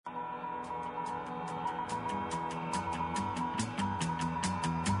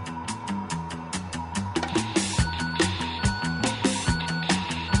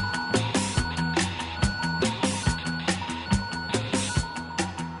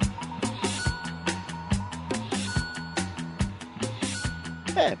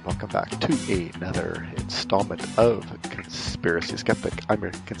And welcome back to another installment of Conspiracy Skeptic. I'm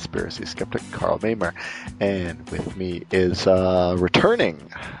your Conspiracy Skeptic, Carl Mamer, and with me is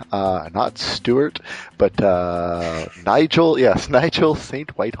returning, not Stuart, but Nigel. Yes, Nigel St.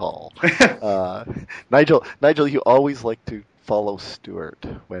 Whitehall. Nigel, you always like to follow Stuart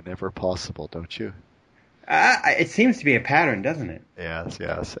whenever possible, don't you? It seems to be a pattern, doesn't it?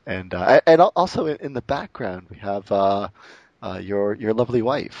 Yes, and also in the background we have your lovely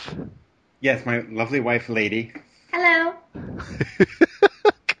wife. Yes, my lovely wife, Lady. Hello.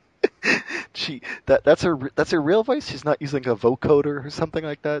 That's her real voice. She's not using a vocoder or something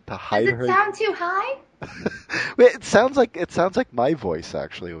like that to hide her. Does it sound too high? It sounds like my voice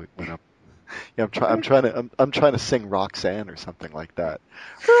actually when I'm trying to sing Roxanne or something like that.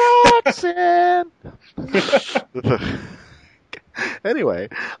 Roxanne. Anyway,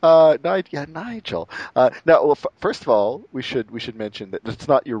 Nigel. Now, first of all, we should mention that it's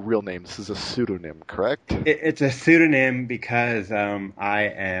not your real name. This is a pseudonym, correct? It's a pseudonym because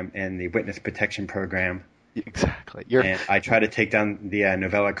I am in the witness protection program. Exactly. And I tried to take down the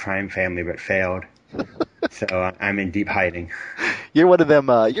novella crime family, but failed. So I'm in deep hiding. You're one of them.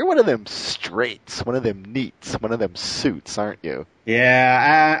 You're one of them straights, one of them neats, one of them suits, aren't you?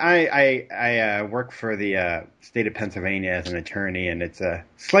 Yeah, I work for the state of Pennsylvania as an attorney, and it's a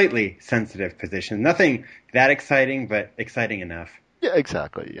slightly sensitive position. Nothing that exciting, but exciting enough. Yeah,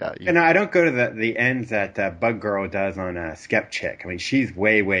 exactly. Yeah. And I don't go to the ends that Bug Girl does on Skeptic. I mean, she's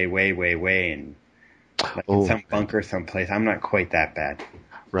way in some bunker someplace. I'm not quite that bad.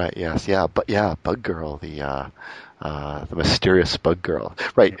 Right. Yes. Yeah. But yeah, Bug Girl, the mysterious Bug Girl.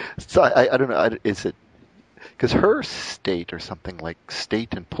 Right. So I don't know. Is it because her state or something like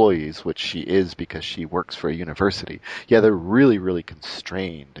state employees, which she is because she works for a university? Yeah, they're really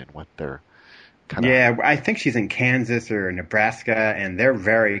constrained in what they're kind of. Yeah, I think she's in Kansas or Nebraska, and they're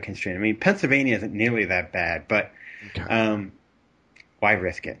very constrained. I mean, Pennsylvania isn't nearly that bad, but why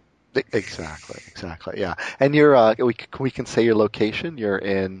risk it? Exactly. Yeah, and you're we can say your location. You're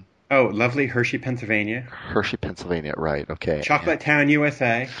in lovely Hershey, Pennsylvania. Hershey, Pennsylvania. Right. Okay. Chocolate Town,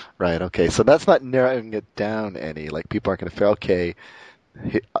 USA. Right. Okay. So that's not narrowing it down any. Like people aren't going to say, okay,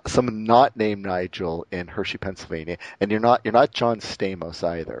 someone not named Nigel in Hershey, Pennsylvania, and you're not John Stamos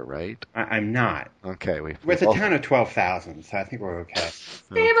either, right? I'm not. Okay. It's a town of 12,000, so I think we're okay.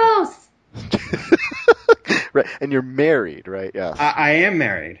 Stamos. Right, and you're married, right? Yes. I am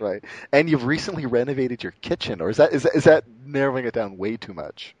married. Right, and you've recently renovated your kitchen, or is that narrowing it down way too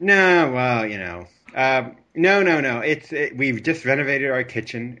much? No, well, no. We've just renovated our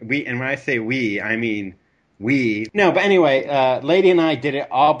kitchen. And when I say we, I mean we. No, but anyway, Lady and I did it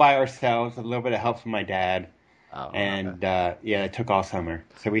all by ourselves. A little bit of help from my dad, it took all summer.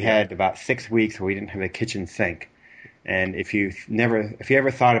 So we had about 6 weeks where we didn't have a kitchen sink. And if you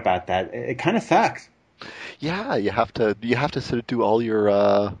ever thought about that, it kind of sucks. Yeah, you have to sort of do all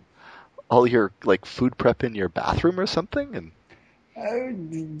your like food prep in your bathroom or something, and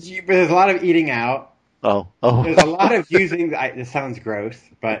there's a lot of eating out. Oh. There's a lot of using. It sounds gross,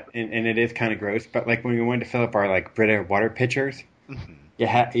 but and it is kind of gross. But like when we wanted to fill up our like Brita water pitchers, mm-hmm.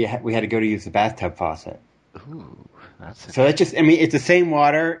 we had to go to use the bathtub faucet. Ooh, that's so that just. I mean, it's the same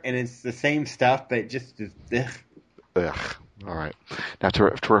water and it's the same stuff, but it just is. Ugh. All right. Now, to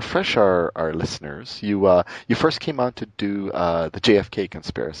refresh our listeners, you first came on to do the JFK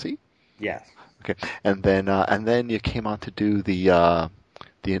conspiracy. Yes. Okay. And then you came on to do the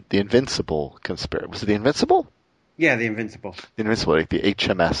Invincible conspiracy. Was it the Invincible? Yeah, the Invincible. The Invincible, like the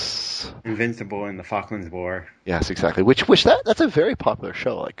HMS Invincible in the Falklands War. Yes, exactly. Which that's a very popular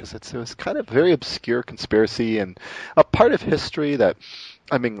show, like, because it was kind of very obscure conspiracy and a part of history that,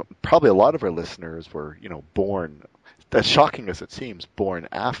 I mean, probably a lot of our listeners were, born. As shocking as it seems, born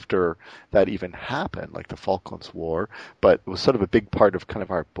after that even happened, like the Falklands War, but it was sort of a big part of kind of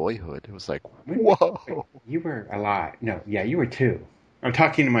our boyhood. It was like, whoa. You were alive. No, yeah, you were too. I'm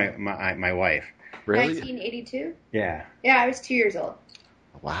talking to my wife. Really? 1982? Yeah. Yeah, I was 2 years old.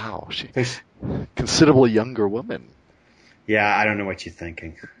 Wow, she's a considerably younger woman. Yeah, I don't know what she's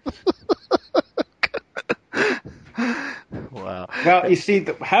thinking. Wow. Well, you see,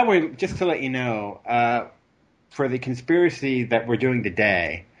 just to let you know, for the conspiracy that we're doing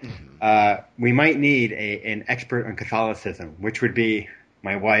today, we might need an expert on Catholicism, which would be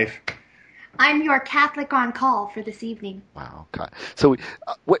my wife. I'm your Catholic on call for this evening. Wow. Okay. So,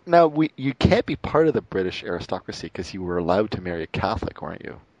 you can't be part of the British aristocracy because you were allowed to marry a Catholic, weren't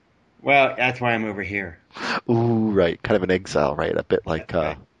you? Well, that's why I'm over here. Ooh, right. Kind of an exile, right? A bit like,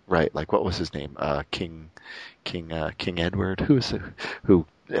 Right. right. Like what was his name? King Edward, who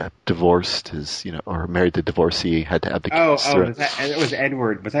divorced his, or married the divorcee, had to abdicate his throne. It was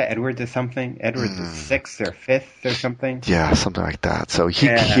Edward. Was that Edward the something? Edward the sixth or fifth or something? Yeah, something like that. So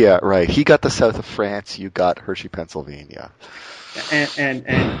Yeah. right. He got the south of France. You got Hershey, Pennsylvania.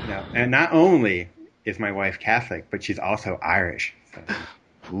 And not only is my wife Catholic, but she's also Irish. So,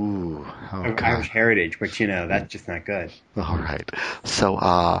 Ooh, of okay. Irish heritage, which that's just not good. All right.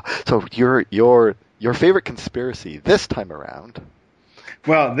 So your favorite conspiracy this time around?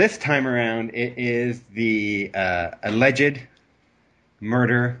 Well, this time around, it is the alleged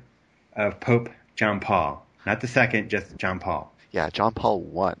murder of Pope John Paul. Not the second, just John Paul. Yeah, John Paul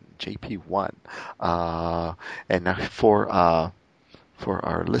I, JP1. And now for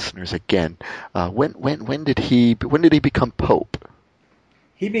our listeners again, when did he become Pope?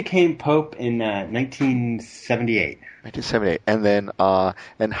 He became Pope in 1978. 1978. And then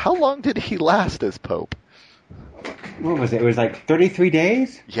and how long did he last as Pope? What was it? It was like 33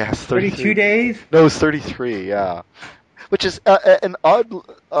 days? Yes, 32 days? No, it's 33, yeah. Which is an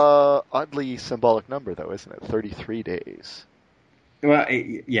oddly symbolic number, though, isn't it? 33 days. Well,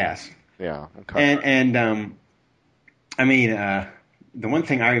 yes. Yeah. Okay. And I mean, the one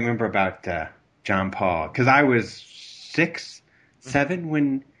thing I remember about John Paul, because I was 6, 7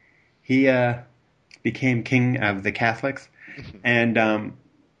 when he became king of the Catholics, and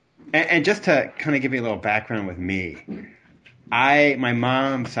just to kind of give you a little background with me, my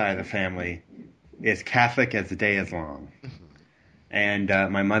mom's side of the family is Catholic as the day is long. And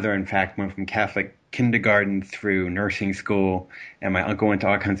my mother, in fact, went from Catholic kindergarten through nursing school, and my uncle went to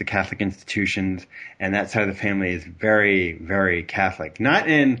all kinds of Catholic institutions, and that side of the family is very, very Catholic. Not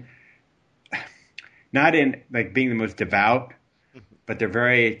in like being the most devout, but they're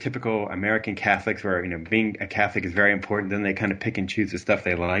very typical American Catholics where, being a Catholic is very important. Then they kind of pick and choose the stuff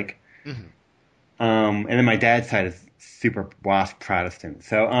they like. Mm-hmm. And then my dad's side is super WASP Protestant.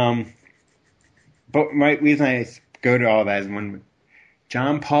 So, but my reason I go to all that is when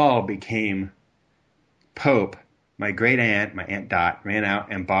John Paul became Pope, my great aunt, my Aunt Dot, ran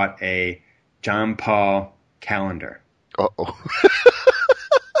out and bought a John Paul calendar. Uh-oh.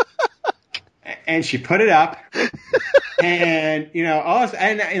 And she put it up. And,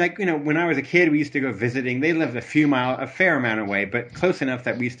 when I was a kid, we used to go visiting. They lived a fair amount away, but close enough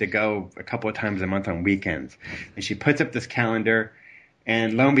that we used to go a couple of times a month on weekends. And she puts up this calendar,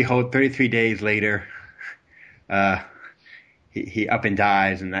 and lo and behold, 33 days later, he up and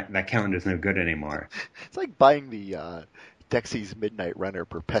dies, and that calendar's no good anymore. It's like buying the Dexy's Midnight Runner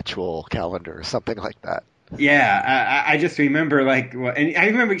perpetual calendar or something like that. Yeah, I just remember and I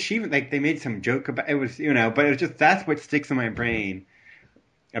remember they made some joke about it was but it was just that's what sticks in my brain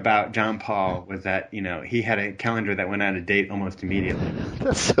about John Paul was that he had a calendar that went out of date almost immediately.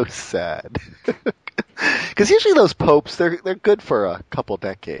 That's so sad. Because usually those popes they're good for a couple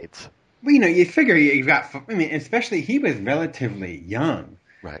decades. Well, you figure you got. I mean, especially he was relatively young.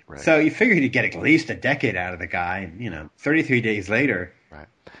 Right. So you figured you'd get at least a decade out of the guy, and 33 days later, right,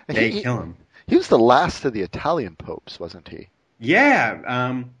 they kill him. He was the last of the Italian popes, wasn't he?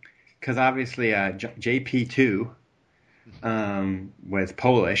 Yeah, because obviously JP2 was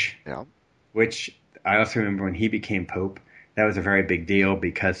Polish, yeah. Which I also remember when he became pope. That was a very big deal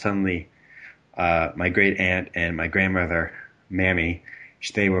because suddenly my great aunt and my grandmother, Mammy,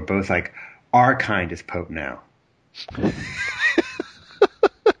 they were both like, our kind is pope now.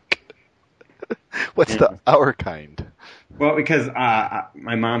 What's the our kind? Well, because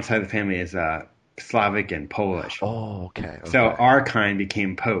my mom's side of the family is Slavic and Polish. Oh, okay. So our kind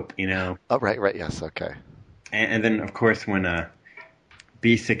became pope, Oh, right, yes, okay. And then, of course, when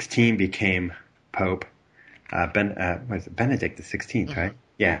B16 became pope, was it Benedict the 16th, mm-hmm. right?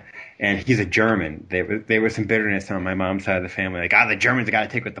 Yeah, and he's a German. There was some bitterness on my mom's side of the family, like, the Germans got to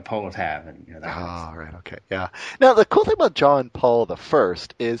take what the Poles have, and right, okay, yeah. Now the cool thing about John Paul I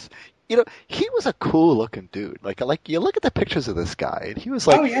is, he was a cool looking dude. Like you look at the pictures of this guy, and he was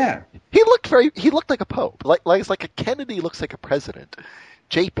like, oh yeah, he looked like a pope, like a Kennedy looks like a president.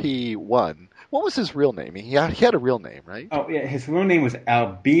 JP1. What was his real name? He had a real name, right? Oh yeah, his real name was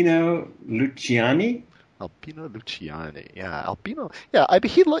Albino Luciani. Albino Luciani, yeah, Albino. Yeah, I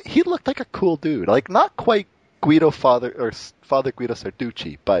mean, he looked like a cool dude, like not quite Father Guido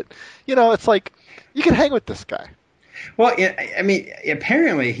Sarducci, but it's like you can hang with this guy. Well, I mean,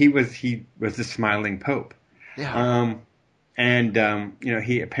 apparently he was the smiling pope. Yeah. And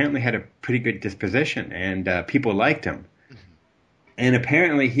he apparently had a pretty good disposition, and people liked him. And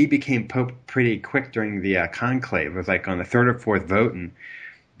apparently he became Pope pretty quick during the conclave. It was like on the third or fourth vote, and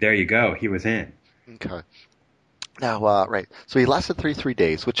there you go, he was in. Okay. Now, right. So he lasted 33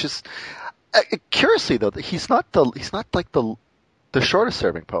 days, which is curiously though, he's not like the shortest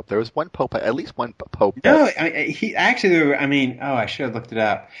serving pope. There was one pope, at least one pope. No, he actually. I should have looked it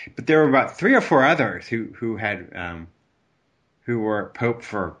up. But there were about 3 or 4 others who had who were pope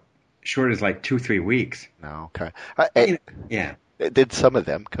for short as like 2-3 weeks. No, okay. Yeah. Did some of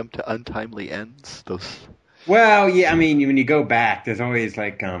them come to untimely ends? Those. Well, yeah. I mean, when you go back, there's always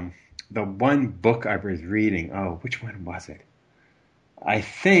like the one book I was reading. Oh, which one was it? I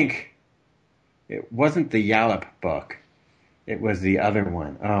think it wasn't the Yallop book. It was the other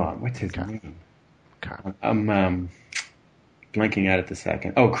one. Oh, what's his name? Okay. I'm blanking out at the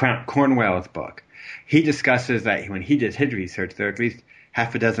second. Oh, Cornwell's book. He discusses that when he did his research, there are at least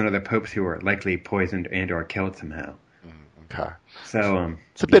half a dozen other popes who were likely poisoned and or killed somehow. Okay. So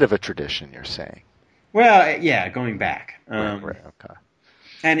it's a bit of a tradition, you're saying. Well, yeah, going back. Right, okay.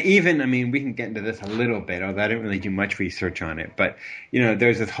 And even, we can get into this a little bit, although I didn't really do much research on it. But,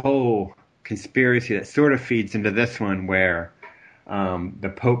 there's this whole conspiracy that sort of feeds into this one where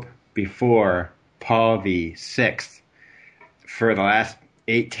the Pope before Paul VI, for the last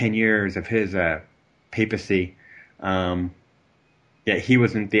 8-10 years of his papacy, he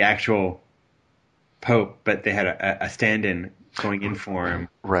wasn't the actual Pope, but they had a stand-in going in for him.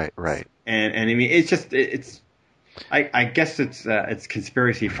 Right. And it's I guess it's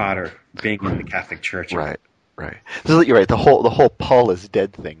conspiracy fodder being in the Catholic Church. Right. So you're right. The whole Paul is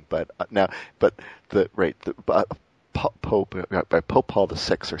dead thing, but Pope Paul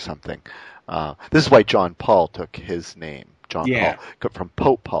VI or something. This is why John Paul took his name. Paul from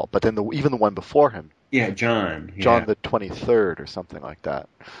Pope Paul, but then even the one before him. Yeah, John. Yeah. John the 23rd or something like that.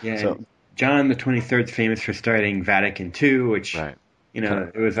 Yeah. So, John the 23rd is famous for starting Vatican II, which it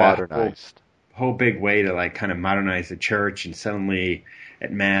was modernized. A whole big way to like kind of modernize the church, and suddenly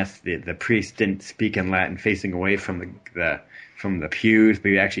at Mass the priest didn't speak in Latin facing away from the pews,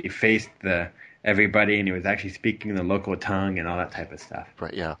 but he actually faced everybody, and he was actually speaking in the local tongue and all that type of stuff.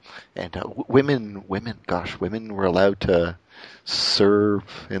 Right, yeah. And women were allowed to serve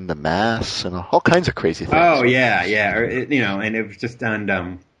in the Mass and all kinds of crazy things. Oh, yeah. And it was just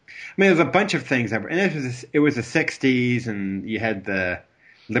done. There's a bunch of things, and it was the 60s, and you had the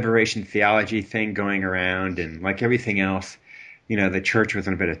liberation theology thing going around, and like everything else, the church was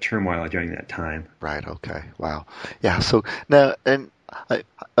in a bit of turmoil during that time. Right. Okay. Wow. Yeah. So now, and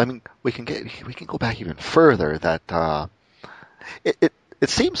we can go back even further. That it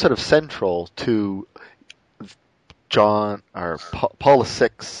seems sort of central to John or Paul VI,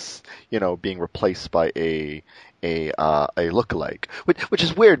 being replaced by a lookalike, which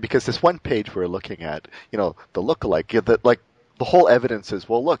is weird because this one page we're looking at, the lookalike, that like the whole evidence is,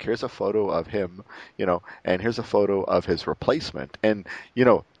 well, look, here's a photo of him, and here's a photo of his replacement, and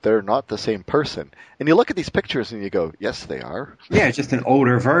they're not the same person. And you look at these pictures and you go, yes, they are. Yeah, it's just an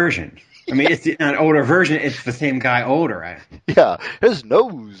older version. It's an older version. It's the same guy older, right? Yeah, his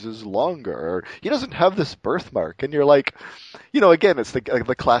nose is longer. Or he doesn't have this birthmark, and you're like, again, it's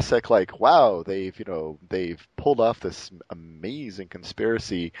the classic like, wow, they've pulled off this amazing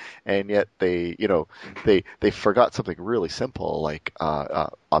conspiracy, and yet they forgot something really simple like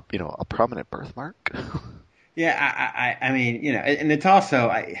a prominent birthmark. Yeah, and it's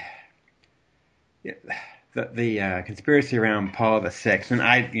also the conspiracy around Paul VI, and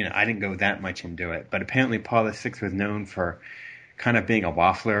I didn't go that much into it, but apparently Paul VI was known for kind of being a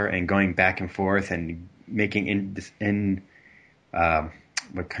waffler and going back and forth and making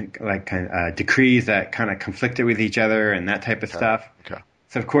decrees that kind of conflicted with each other and that type of stuff. Okay.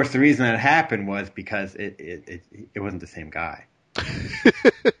 So of course the reason that happened was because it wasn't the same guy.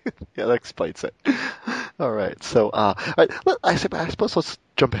 Yeah, that explains it. All right, so all right, I suppose let's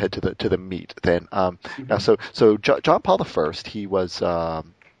jump ahead to the meat then. Now, so John Paul I, he was now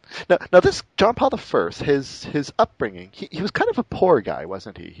this John Paul I, his upbringing, he was kind of a poor guy,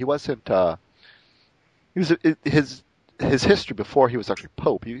 wasn't he? He wasn't. His history before he was actually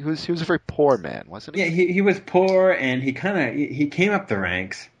Pope, he was a very poor man, wasn't he? Yeah, he was poor, and he came up the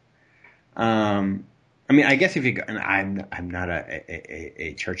ranks. I guess if you go, and I'm not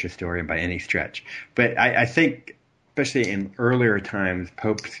a church historian by any stretch, but I think, especially in earlier times,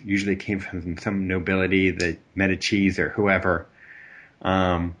 popes usually came from some nobility, the Medicis or whoever.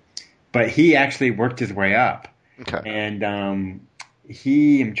 But he actually worked his way up. Okay. And I'm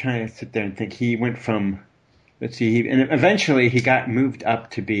trying to sit there and think, he went from, and eventually he got moved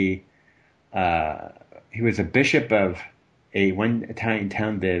up to be, he was a bishop of one Italian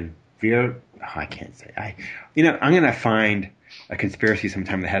town, I can't say. I'm going to find a conspiracy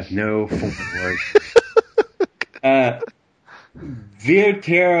sometime that has no foreign words.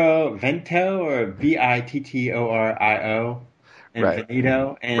 Vento or Vittorio and Right.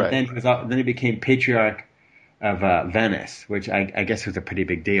 Veneto, and Right. then he became patriarch of Venice, which I guess was a pretty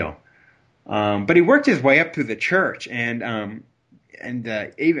big deal. But he worked his way up through the church, and I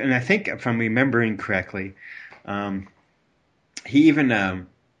think if I'm remembering correctly, he even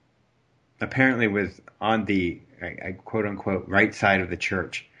apparently was on the quote unquote right side of the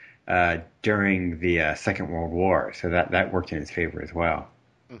church during the Second World War, so that worked in his favor as well.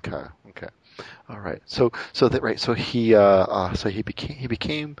 Okay. All right. So he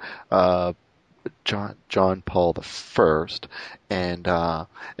became John Paul the First, and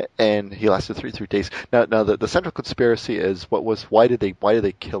he lasted 33 days. Now the central conspiracy is why did they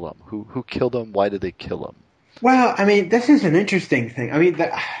kill him? Who killed him? Why did they kill him? Well, I mean, this is an interesting thing. I mean,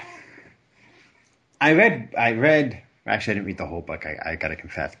 I read. Actually, I didn't read the whole book. I got to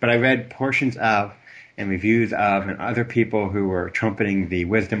confess, but I read portions of and reviews of, and other people who were trumpeting the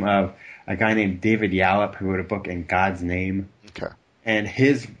wisdom of a guy named David Yallop, who wrote a book in God's Name. Okay. And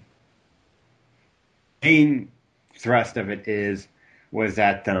his main thrust of it was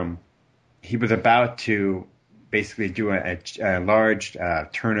that he was about to basically do a large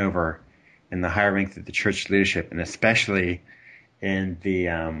turnover in the higher ranks of the church leadership, and especially in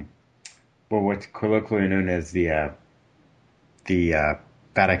the what's colloquially known as the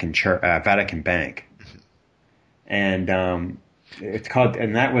Vatican Church, Vatican Bank, and it's called,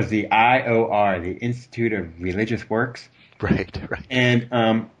 and that was the IOR, the Institute of Religious Works. Right. And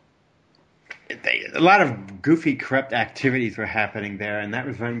a lot of goofy, corrupt activities were happening there, and that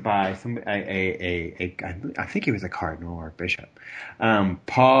was run by I think he was a cardinal or a bishop,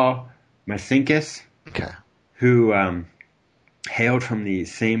 Paul Masinkus, who hailed from the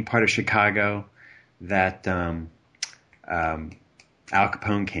same part of Chicago that Al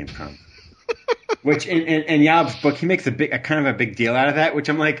Capone came from. Which in Yalop's book, he makes a kind of a big deal out of that, which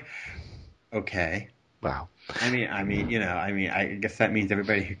I'm like, okay. Wow. I guess that means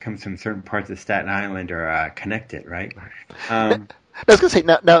everybody who comes from certain parts of Staten Island are connected, right? I was going to say,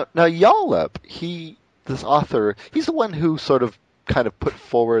 now Yallop, this author, he's the one who sort of kind of put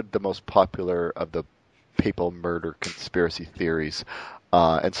forward the most popular of the papal murder conspiracy theories,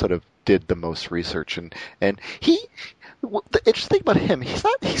 and sort of did the most research, and he. The interesting thing about him, he's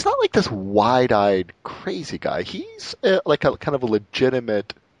not like this wide-eyed crazy guy. He's like a kind of a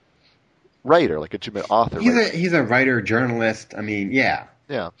legitimate writer, like a legitimate author. He's a writer, journalist. I mean, yeah.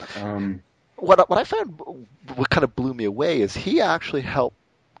 Yeah. What I found, what kind of blew me away is he actually helped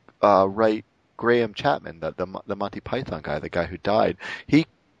write Graham Chapman, the Monty Python guy, the guy who died. He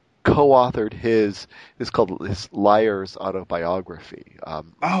co-authored his Liar's autobiography.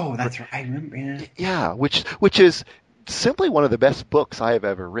 That's right. I remember. Yeah, which is simply one of the best books I have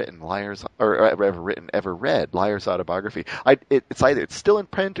ever written. Ever read. Liar's autobiography. It's still in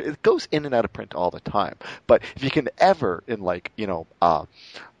print. It goes in and out of print all the time. But if you can ever in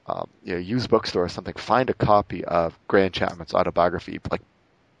used bookstore or something, find a copy of Graham Chapman's autobiography, like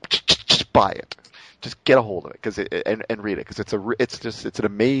just buy it. Just get a hold of it and read it, because it's an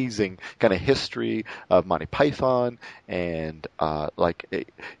amazing kind of history of Monty Python and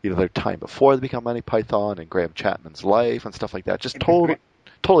their time before they become Monty Python and Graham Chapman's life and stuff like that. Just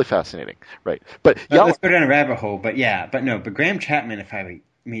totally fascinating, right? But let's go down a rabbit hole. But Graham Chapman,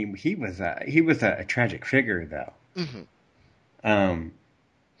 he was a tragic figure though. Mm-hmm.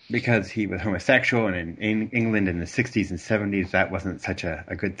 Because he was homosexual, and in England in the 60s and 70s, that wasn't such a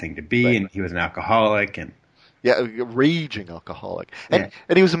good thing to be, right. And he was an alcoholic, and a raging alcoholic, and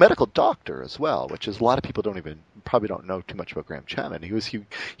he was a medical doctor as well, which is a lot of people probably don't know too much about Graham Chapman.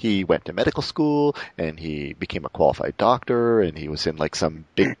 He went to medical school, and he became a qualified doctor, and he was in like some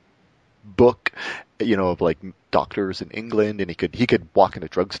big book, of like doctors in England, and he could walk into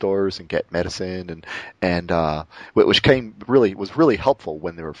drugstores and get medicine, and which was really helpful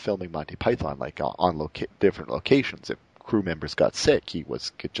when they were filming Monty Python, like on different locations. If crew members got sick,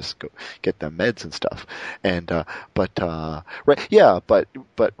 could just go get them meds and stuff. And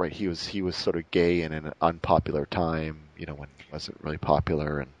he was sort of gay in an unpopular time, when he wasn't really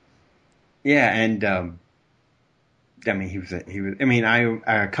popular, and he was.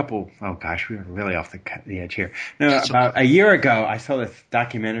 A couple. Oh gosh, we were really off the edge here. No, about a year ago, I saw this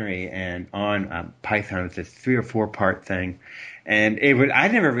documentary on Python. It's this 3 or 4 part thing, and I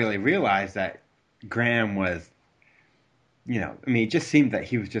never really realized that Graham was. It just seemed that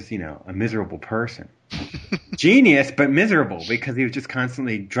he was just a miserable person, genius but miserable, because he was just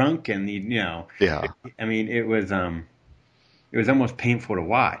constantly drunk, and it was. it was almost painful to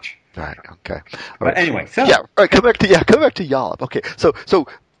watch. Right. Okay. All But right. anyway, so Yeah. All right. Come back to Yallop. Okay. So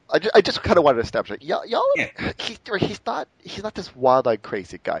I just kind of wanted to establish that Yallop. yeah, He's not this wild-eyed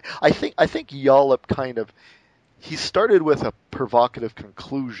crazy guy. I think Yallop kind of he started with a provocative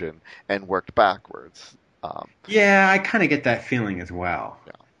conclusion and worked backwards. yeah, I kind of get that feeling as well.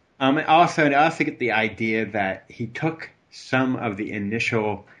 Yeah. And I also get the idea that he took some of the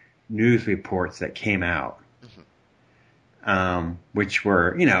initial news reports that came out, which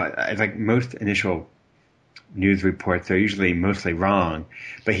were, like most initial news reports, they're usually mostly wrong,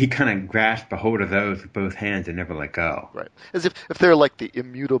 but he kind of grasped a hold of those with both hands and never let go. Right. As if they're like the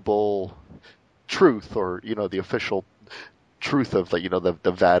immutable truth or, the official truth of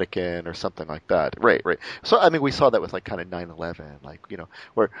the Vatican or something like that. Right. So I mean we saw that with like kind of 9/11, like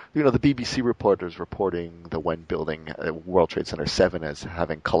where the BBC reporters reporting the one building World Trade Center 7 as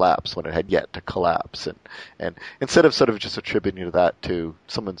having collapsed when it had yet to collapse, and instead of sort of just attributing that to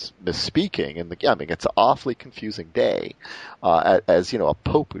someone's misspeaking, and it's an awfully confusing day, as a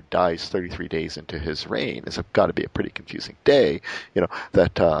pope who dies 33 days into his reign is got to be a pretty confusing day,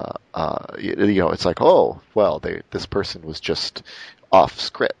 that it's like, oh well, this person was just off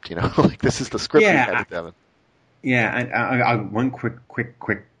script, like this is the script we had together. Yeah, and one quick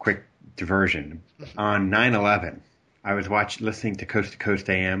diversion. On 9/11, I was listening to Coast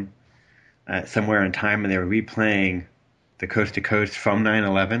AM somewhere in time, and they were replaying the Coast to Coast from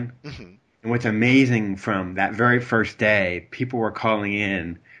 9/11. Mm-hmm. And what's amazing from that very first day, people were calling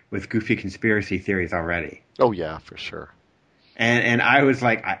in with goofy conspiracy theories already. Oh yeah, for sure. And I was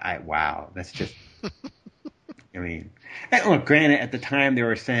like, wow, that's just. I mean, and look, granted, at the time they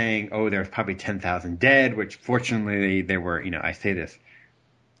were saying, oh, there was probably 10,000 dead, which fortunately there were, I say this,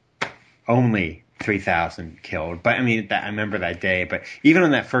 only 3,000 killed. But I mean, I remember that day. But even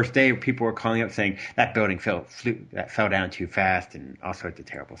on that first day, people were calling up saying that building fell down too fast and all sorts of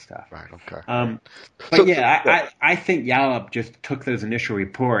terrible stuff. Right. Okay. I think Yallop just took those initial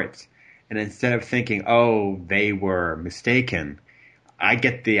reports, and instead of thinking, oh, they were mistaken, I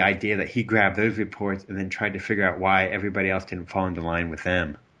get the idea that he grabbed those reports and then tried to figure out why everybody else didn't fall into line with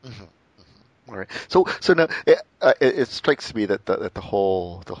them. Mm-hmm. All right. So now it strikes me that the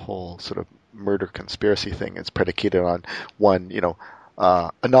whole sort of murder conspiracy thing is predicated on one,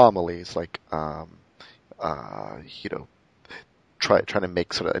 anomalies like trying to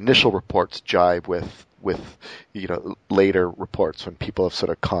make sort of initial reports jibe with later reports when people have sort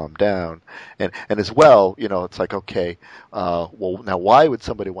of calmed down, and as well, it's like, okay, well now why would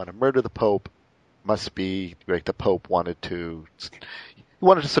somebody want to murder the Pope? Must be like the Pope wanted to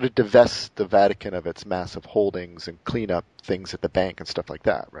sort of divest the Vatican of its massive holdings and clean up things at the bank and stuff like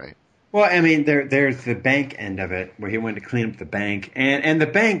that, right? Well, I mean, there's the bank end of it where he wanted to clean up the bank, and the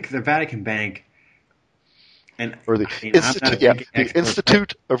bank, the Vatican Bank. Or the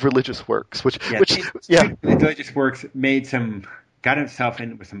Institute of Religious Works, which Religious Works got himself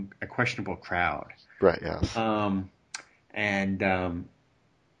in with a questionable crowd. Right. Yes. I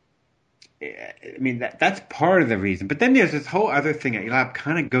mean that's part of the reason, but then there's this whole other thing that Yallop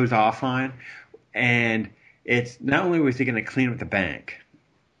kind of goes off on, and it's not only was he going to clean up the bank,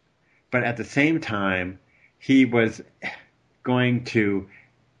 but at the same time he was going to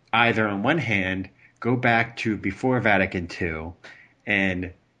either on one hand go back to before Vatican II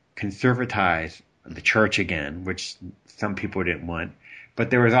and conservatize the church again, which some people didn't want. But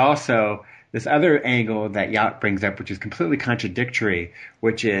there was also this other angle that Yallop brings up, which is completely contradictory,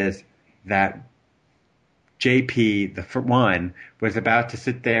 which is that JP, the one, was about to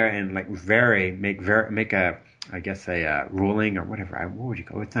sit there and make a ruling or whatever. What would you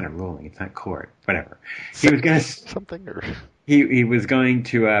call it? It's not a ruling. It's not court. Whatever. He was going to something or. He was going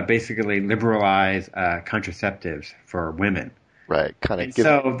to basically liberalize contraceptives for women. Right, kind of give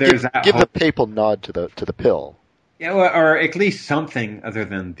the papal nod to the pill. Yeah, or at least something other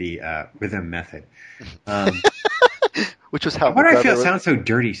than the rhythm method. Which was how. Why do I feel it sounds so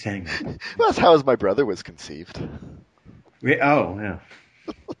dirty saying that? Well, that's how my brother was conceived. Oh, yeah.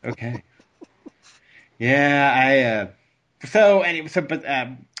 Okay. Yeah,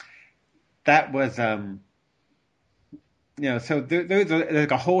 that was so there's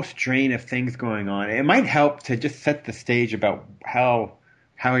like a whole strain of things going on. It might help to just set the stage about how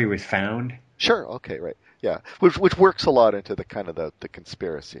he was found. Sure. Okay. Right. Yeah. Which works a lot into the kind of the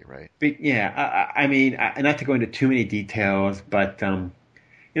conspiracy, right? But yeah. I mean, not to go into too many details, but the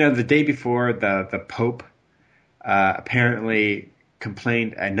day before, the Pope apparently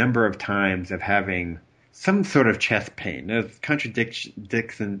complained a number of times of having some sort of chest pain. There's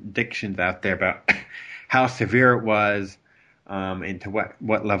contradictions out there about how severe it was, and to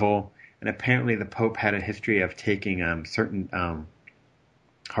what level. and apparently the Pope had a history of taking certain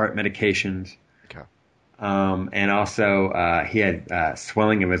heart medications. Okay. And also he had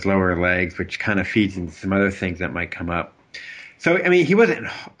swelling of his lower legs, which kind of feeds into some other things that might come up. So, I mean, he wasn't,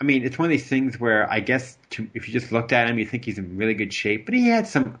 I mean, it's one of these things where I guess if you just looked at him, you think he's in really good shape, but he had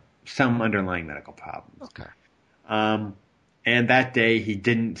some underlying medical problems. Okay. And that day he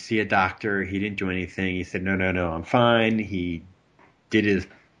didn't see a doctor. He didn't do anything. He said, no, I'm fine. He did his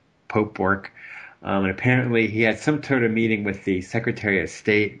Pope work. And apparently he had some sort of meeting with the Secretary of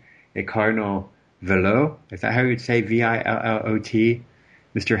State, a Cardinal Villot. Is that how you would say Villot,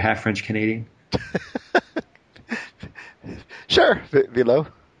 Mr. Half French Canadian? Sure, Vilo.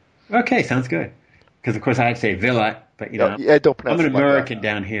 Okay, sounds good. Because, of course, I'd say Villot, but, don't pronounce I'm an it like American that.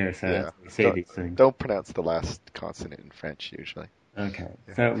 down here, so I say these things. Don't pronounce the last consonant in French, usually. Okay.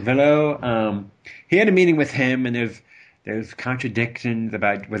 Yeah. So, Villot, he had a meeting with him, and there's contradictions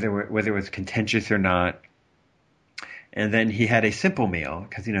about whether it was contentious or not. And then he had a simple meal,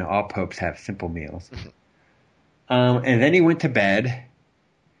 because, all popes have simple meals. Mm-hmm. And then he went to bed,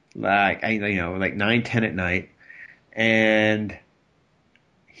 like 9, 10 at night. And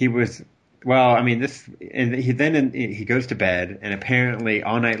he was, he goes to bed, and apparently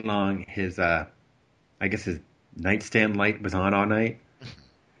all night long his nightstand light was on all night.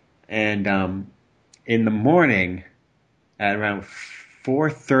 And in the morning, at around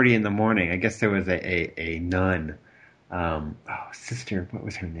 4:30 in the morning, I guess there was a nun, sister, what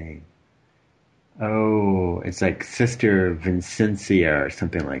was her name? Oh, it's like Sister Vincencia or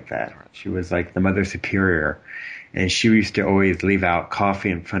something like that. She was like the Mother Superior. And she used to always leave out coffee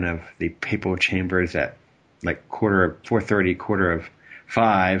in front of the papal chambers at like 4:30,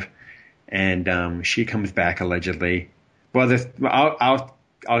 4:45, and she comes back allegedly. Well,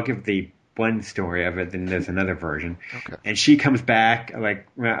 I'll give the one story of it, then there's another version. Okay. And she comes back like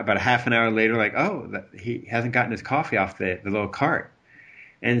about a half an hour later, like, he hasn't gotten his coffee off the little cart.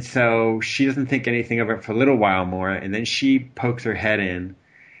 And so she doesn't think anything of it for a little while more, and then she pokes her head in,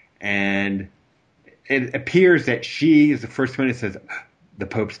 and it appears that she is the first one that says, the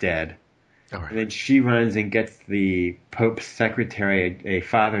Pope's dead. Right. And then she runs and gets the Pope's secretary, a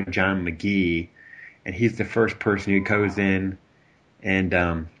Father John McGee, and he's the first person who goes in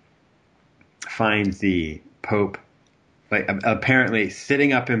and finds the Pope, like apparently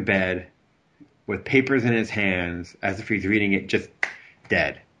sitting up in bed with papers in his hands as if he's reading it, just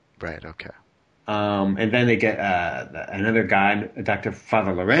dead. Right, okay. And then they get another guy, Dr.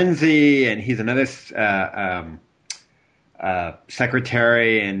 Father Lorenzi, and he's another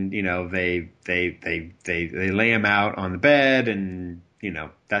secretary, and they lay him out on the bed, and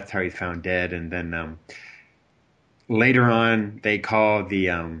that's how he's found dead. And then later on, they call the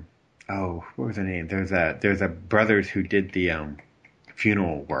what was the name? There's a brothers who did the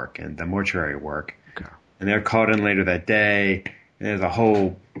funeral work and the mortuary work, okay. And they're called in later that day. And there's a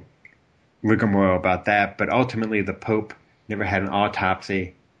whole rigmarole about that, but ultimately the Pope never had an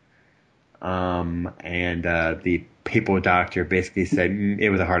autopsy, and the papal doctor basically said it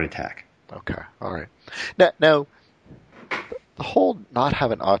was a heart attack. Okay, all right. Now the whole not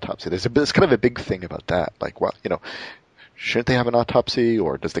have an autopsy, there's kind of a big thing about that. Like, well, shouldn't they have an autopsy,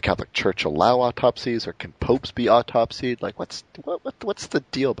 or does the Catholic Church allow autopsies, or can popes be autopsied? Like, what's the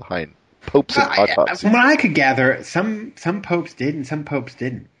deal behind popes and autopsies? From what I could gather, some popes did and some popes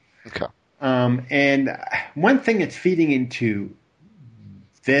didn't. Okay. And one thing that's feeding into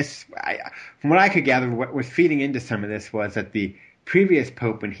this, from what I could gather, what was feeding into some of this was that the previous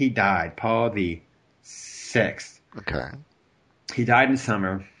pope, when he died, Paul the Sixth, okay, he died in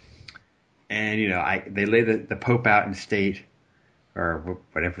summer, and they lay the pope out in state, or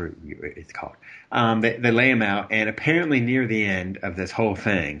whatever it's called. They lay him out, and apparently near the end of this whole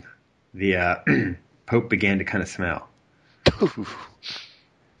thing, the pope began to kind of smell.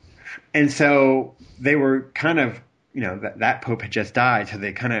 And so they were kind of, that pope had just died, so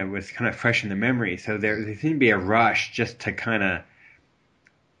they was fresh in the memory. So there seemed to be a rush just to kind of,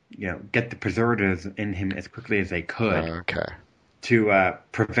 get the preservatives in him as quickly as they could. Okay. To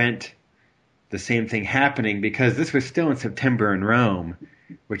prevent the same thing happening, because this was still in September in Rome,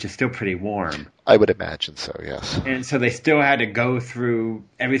 which is still pretty warm. I would imagine so, yes. And so they still had to go through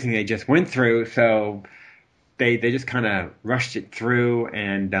everything they just went through, so they just kind of rushed it through,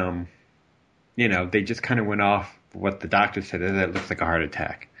 and they just kind of went off what the doctor said, that it looks like a heart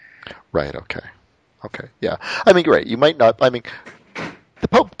attack. Right, okay, yeah. I mean, great, you might not, the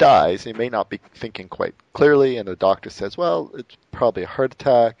Pope dies, and you may not be thinking quite clearly, and the doctor says, well, it's probably a heart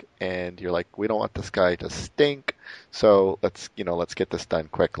attack, and you're like, we don't want this guy to stink, so let's get this done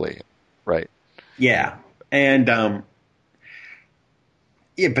quickly, right? Yeah, and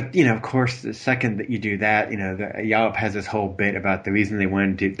Yeah, but of course, the second that you do that, Yallop has this whole bit about the reason they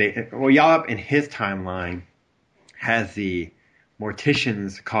wanted to. Yallop in his timeline has the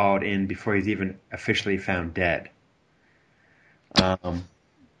morticians called in before he's even officially found dead.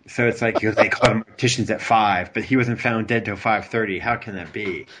 So it's like they called him morticians at 5, but he wasn't found dead till 5:30. How can that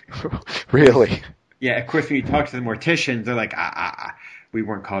be? Really? Yeah, of course, when you talk to the morticians, they're like, we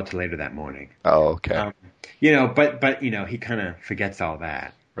weren't called till later that morning. Oh, okay. But he kind of forgets all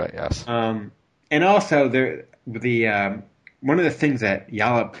that. Right. Yes. And also one of the things that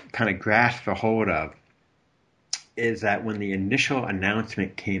Yallop kind of grasped a hold of is that when the initial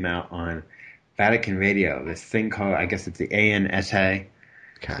announcement came out on Vatican Radio, this thing called, I guess it's the ANSA,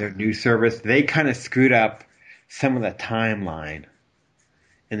 their news service, they kind of screwed up some of the timeline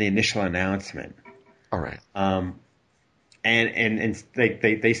in the initial announcement. All right. And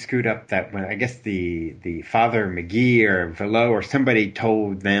they screwed up that when I guess the Father McGee or Velo or somebody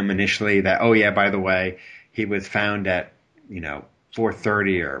told them initially that, oh yeah, by the way, he was found at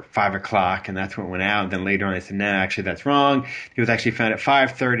 4:30 or 5 o'clock, and that's when it went out. And then later on they said, no, actually that's wrong. He was actually found at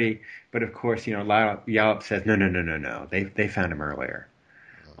 5:30. But of course, Yallop says, no. They found him earlier.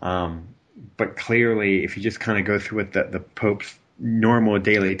 But clearly, if you just kind of go through what the Pope's normal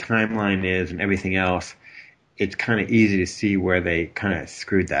daily timeline is and everything else, it's kind of easy to see where they kind of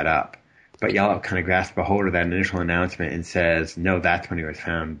screwed that up. But Yallop kind of grasped a hold of that initial announcement and says, no, that's when he was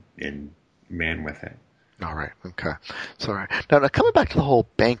found and ran with it. All right. Okay. Sorry. Now coming back to the whole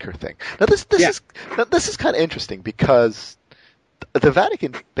banker thing. Now this is kind of interesting because the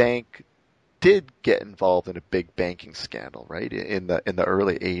Vatican Bank did get involved in a big banking scandal, right? In the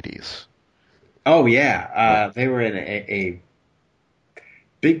early 80s. Oh yeah. They were in a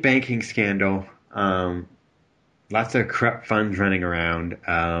big banking scandal. Lots of corrupt funds running around.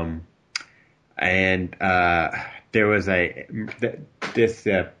 And there was I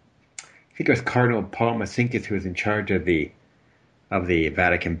think it was Cardinal Paul Masinkas who was in charge of the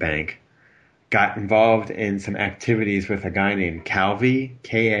Vatican Bank, got involved in some activities with a guy named Calvi,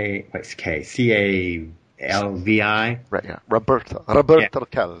 C-A-L-V-I. Right, yeah. Roberto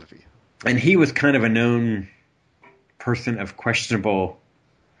Calvi. And he was kind of a known person of questionable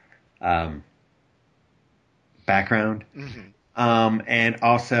background. Mm-hmm. And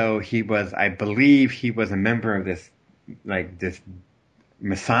also I believe he was a member of this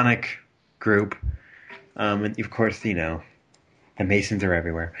Masonic group. And of course, the Masons are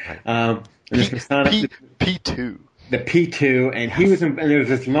everywhere. Right. P2. The P2, and he was and there was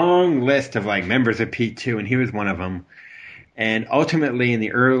this long list of members of P2, and he was one of them. And ultimately, in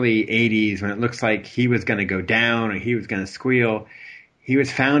the early 80s, when it looks like he was going to go down or he was going to squeal, he was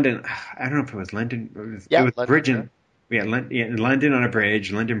found in, I don't know if it was London. It was London, in London on a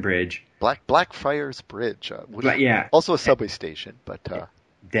bridge, London Bridge. Blackfriars Bridge. Yeah. Also a subway station, but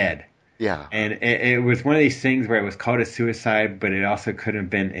dead. Yeah. And it was one of these things where it was called a suicide, but it also could have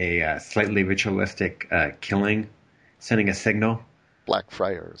been a slightly ritualistic killing, sending a signal.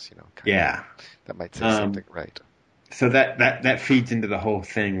 Blackfriars, yeah. That might say something, right? So that feeds into the whole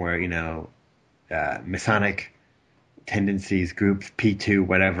thing where, Masonic tendencies, groups, P2,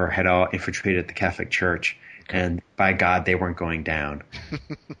 whatever, had all infiltrated the Catholic Church. Okay. And by God, they weren't going down.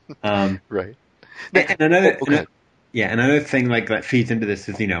 Right. And another thing that feeds into this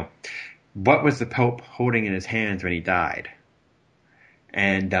is, what was the Pope holding in his hands when he died?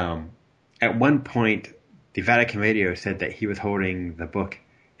 And at one point, the Vatican Radio said that he was holding the book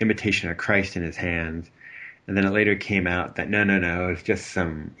Imitation of Christ in his hands. And then it later came out that no, it was just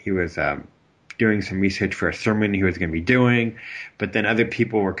he was doing some research for a sermon he was going to be doing. But then other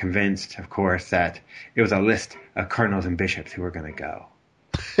people were convinced, of course, that it was a list of cardinals and bishops who were going to go.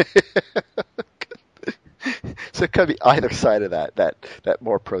 So it could be either side of that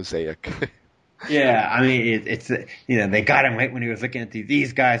more prosaic. Yeah, I mean, it's they got him right when he was looking at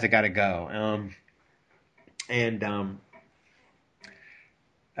these guys. I got to go.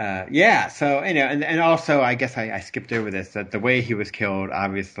 Yeah. So and also I guess I skipped over this, that the way he was killed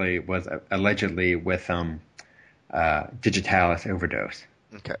obviously was allegedly with digitalis overdose.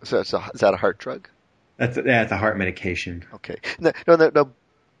 Okay, so is that a heart drug? It's a heart medication. Okay. No.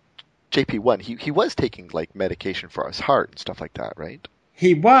 JP1, he was taking medication for his heart and stuff like that, right?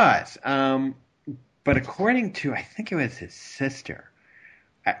 He was, but according to, I think it was his sister,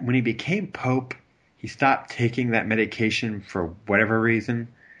 when he became Pope, he stopped taking that medication for whatever reason.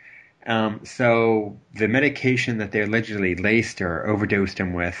 So the medication that they allegedly laced or overdosed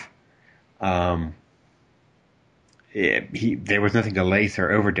him with, there was nothing to lace or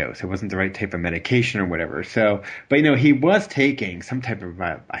overdose. It wasn't the right type of medication or whatever. So, but he was taking some type of,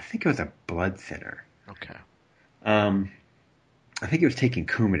 I think it was a blood thinner. Okay. I think it was taking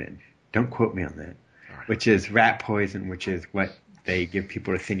Coumadin. Don't quote me on that. Right. Which is rat poison, which is what they give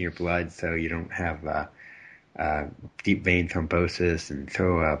people to thin your blood so you don't have deep vein thrombosis and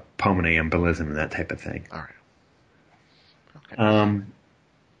throw a pulmonary embolism and that type of thing. All right. Okay.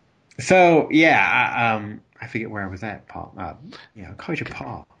 So yeah, I forget where I was at, Paul. I'll call you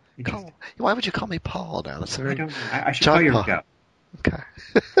Paul. Why would you call me Paul now? That's a very I don't know. I should John call you Paul. Rico. Okay.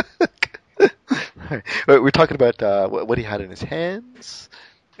 Right. We're talking about what he had in his hands.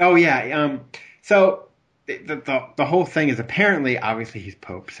 Oh yeah. So the whole thing is apparently, obviously, he's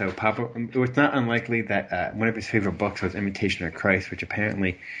Pope. So Papa, it was not unlikely that one of his favorite books was Imitation of Christ, which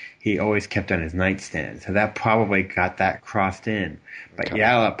apparently he always kept on his nightstand. So that probably got that crossed in. But Okay.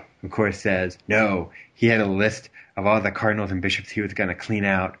 Yallop, of course, says no. He had a list of all the cardinals and bishops he was going to clean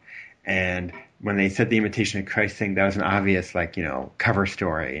out, and when they said the Imitation of Christ thing, that was an obvious, cover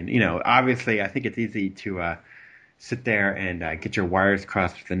story. And, obviously, I think it's easy to sit there and get your wires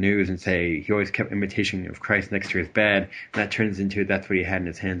crossed with the news and say he always kept Imitation of Christ next to his bed, and that turns into that's what he had in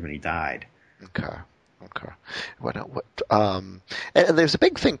his hands when he died. Okay. And there's a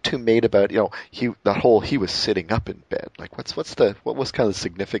big thing too made about he was sitting up in bed. Like what was kind of the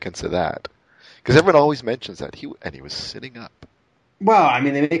significance of that? Because everyone always mentions that he was sitting up. Well, I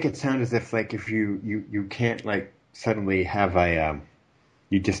mean, they make it sound as if if you can't suddenly have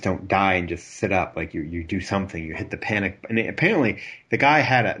you just don't die and just sit up, you do something, you hit the panic. And apparently the guy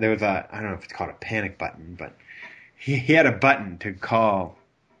had I don't know if it's called a panic button, but he had a button to call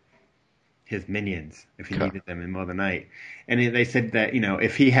his minions if he needed them in the middle of the night. And they said that,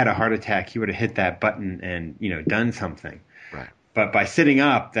 if he had a heart attack, he would have hit that button and, done something. Right. But by sitting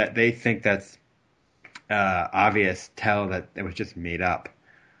up, that they think that's obvious tell that it was just made up.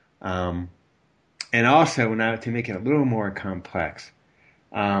 And also, now to make it a little more complex,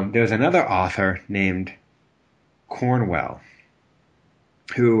 there was another author named Cornwell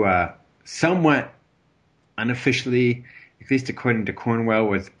who somewhat unofficially, at least according to Cornwell,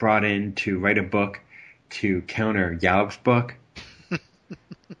 was brought in to write a book to counter Yallop's book.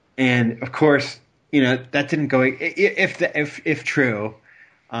 And of course, that didn't go. If true,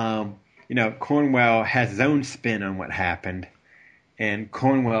 Cornwell has his own spin on what happened, and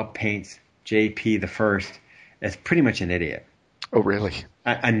Cornwell paints J.P. the First as pretty much an idiot. Oh, really?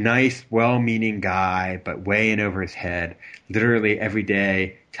 A nice, well-meaning guy, but way in over his head, literally every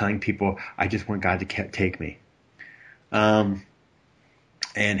day telling people, I just want God to take me. And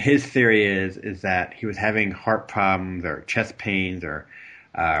his theory is that he was having heart problems or chest pains or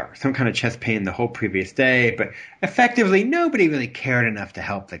some kind of chest pain the whole previous day, but effectively nobody really cared enough to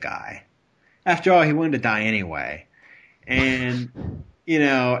help the guy. After all, he wanted to die anyway. And,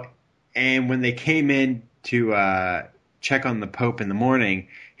 and when they came in to check on the Pope in the morning,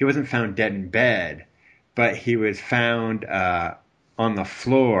 he wasn't found dead in bed, but he was found on the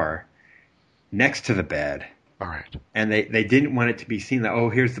floor next to the bed. All right. And they didn't want it to be seen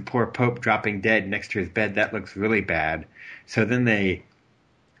that, here's the poor Pope dropping dead next to his bed. That looks really bad. So then they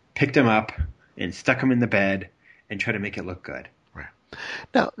picked him up and stuck him in the bed and tried to make it look good. Right.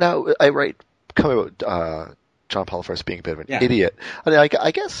 Now I write coming about John Paul I being a bit of an idiot. I mean,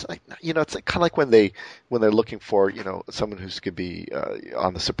 I guess it's kind of like when they're looking for someone who's going to be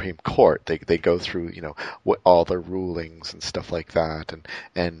on the Supreme Court. They go through what all the rulings and stuff like that,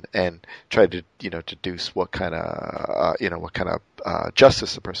 and try to deduce what kind of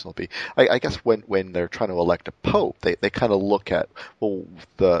justice the person will be. I guess when they're trying to elect a pope, they kind of look at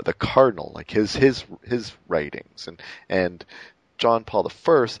the cardinal, like his writings and John Paul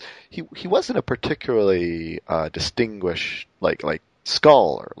I, he wasn't a particularly distinguished like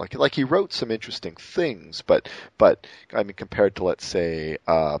scholar. Like he wrote some interesting things, but I mean compared to, let's say,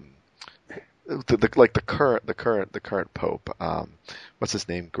 the current pope, what's his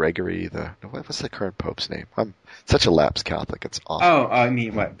name? Gregory. What's the current pope's name? I'm such a lapsed Catholic. It's awesome. Oh, I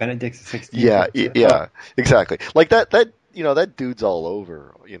mean what? Benedict XVI. Yeah, exactly. Like that that dude's all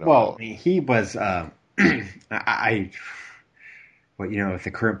over. Well, I mean, he was. With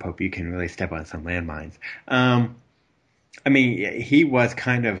the current pope, you can really step on some landmines. I mean, he was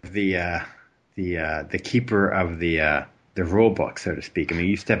kind of the keeper of the rule book, so to speak. I mean,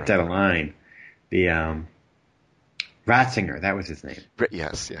 you stepped out of line. The Ratzinger, that was his name.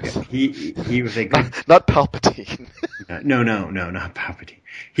 Yes. He was a good... not Palpatine. No, not Palpatine.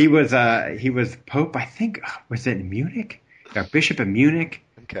 He was pope. I think was it Munich? Or Bishop of Munich.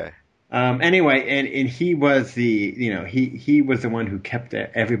 Okay. Anyway, and he was he was the one who kept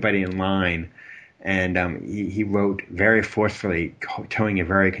everybody in line, and he wrote very forcefully, towing a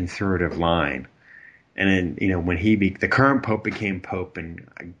very conservative line. And then when the current pope became pope,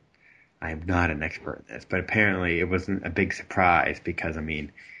 and I'm not an expert in this, but apparently it wasn't a big surprise because, I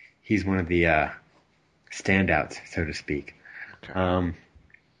mean, he's one of the standouts, so to speak. Okay.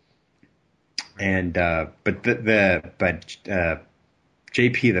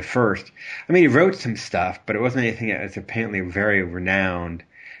 JP the First, I mean, he wrote some stuff, but it wasn't anything that was apparently very renowned.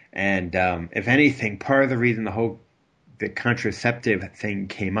 And if anything, part of the reason the contraceptive thing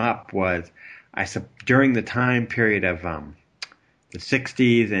came up was during the time period of the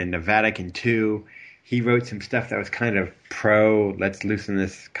 60s and the Vatican II, he wrote some stuff that was kind of let's loosen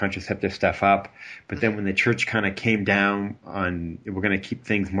this contraceptive stuff up. But then when the church kind of came down on, we're going to keep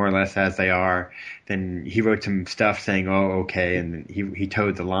things more or less as they are, then he wrote some stuff saying, oh, okay, and he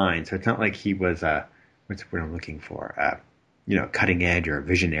towed the line. So it's not like he was, what's the word I'm looking for, cutting edge or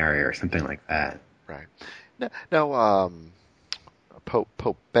visionary or something like that. Right. Now,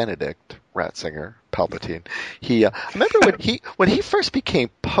 Pope Benedict Ratzinger, Palpatine. He remember when he first became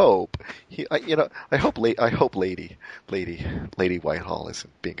Pope. I hope Lady Whitehall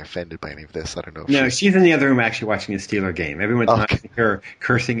isn't being offended by any of this. I don't know. No, she's in the other room actually watching a Steeler game. Everyone's not her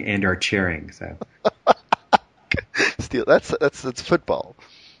cursing and or cheering. So that's football.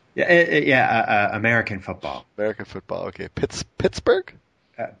 Yeah, American football. American football. Okay, Pittsburgh.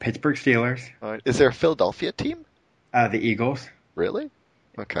 Pittsburgh Steelers. All right. Is there a Philadelphia team? The Eagles. Really?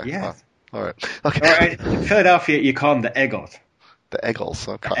 Okay. Yes. All right. Okay. All right. In Philadelphia, you call them the Eagles. The Eagles.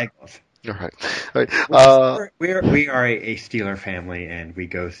 Okay. The Eagles. All right. All right. We are a Steeler family, and we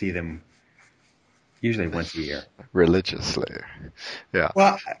go see them usually once a year. Religiously. Yeah.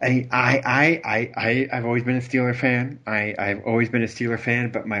 Well, I've always been a Steeler fan. I've always been a Steeler fan,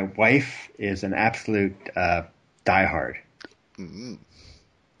 but my wife is an absolute diehard. Mm-hmm.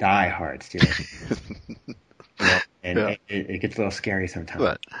 Diehard Steeler. And it gets a little scary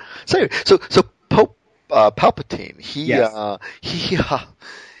sometimes. Right. So Pope Palpatine,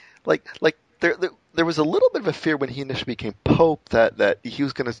 there was a little bit of a fear when he initially became Pope that he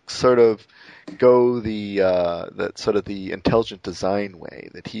was going to sort of go the intelligent design way.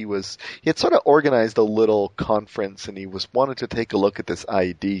 That he had sort of organized a little conference and he wanted to take a look at this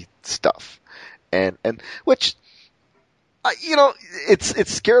ID stuff, and which.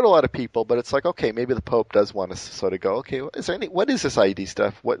 It's scared a lot of people, but it's like, okay, maybe the Pope does want us to sort of go, okay, what is this ID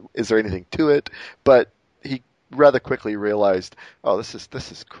stuff? Is there anything to it? But he rather quickly realized, oh, this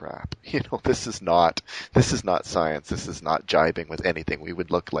is crap. This is not science. This is not jibing with anything we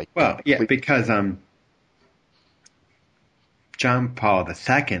would look like. Well, yeah, because John Paul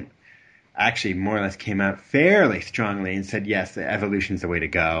II actually more or less came out fairly strongly and said, yes, evolution's the way to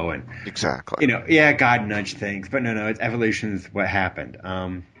go. And exactly. God nudged things, but no, it's evolution's what happened.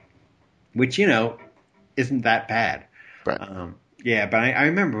 Which, isn't that bad. Right. But I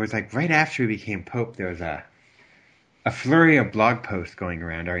remember it was like right after he became Pope, there was a flurry of blog posts going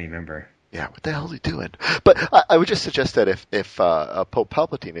around, I remember. Yeah, what the hell is he doing? But I would just suggest that if Pope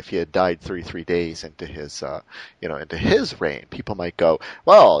Palpatine, if he had died 33 days into his reign, people might go,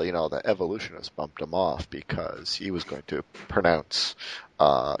 well, the evolutionists bumped him off because he was going to pronounce,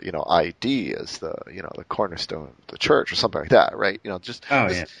 ID as the cornerstone of the church or something like that, right? Just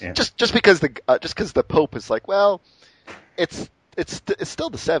because the Pope is like, well, it's still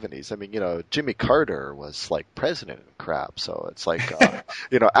the 70s. I mean, Jimmy Carter was like president and crap. So it's like,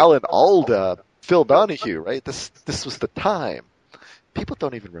 Alan Alda, Phil Donahue, right? This was the time. People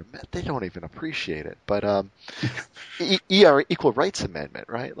don't even remember. They don't even appreciate it. But Equal Rights Amendment,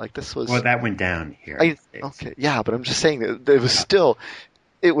 right? Like this was. Well, that went down here. Okay, yeah, but I'm just saying that it was still.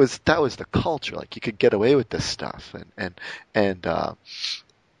 That was the culture. Like you could get away with this stuff,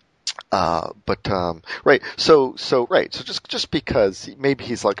 right. So just because maybe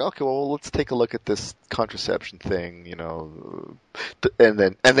he's like, okay, well, let's take a look at this contraception thing, and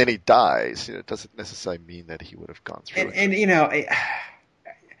then he dies. It doesn't necessarily mean that he would have gone through it. And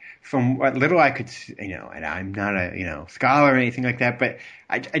from what little I could, and I'm not a scholar or anything like that, but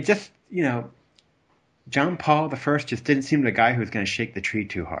I just John Paul I just didn't seem the guy who was going to shake the tree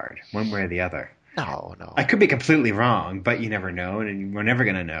too hard, one way or the other. No. I could be completely wrong, but you never know, and we're never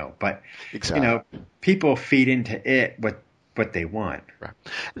going to know. But exactly. People feed into it what they want. Right.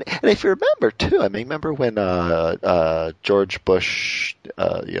 And if you remember too, remember when George Bush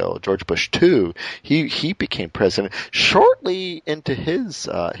II, he became president shortly into his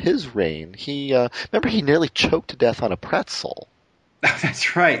reign. He nearly choked to death on a pretzel.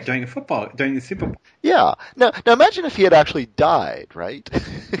 That's right, during the Super Bowl. Yeah. Now imagine if he had actually died, right?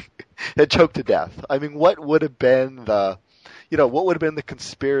 Had choked to death. I mean, what would have been the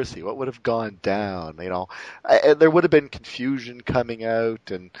conspiracy? What would have gone down? There would have been confusion coming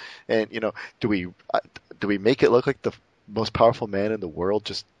out, and do we make it look like the most powerful man in the world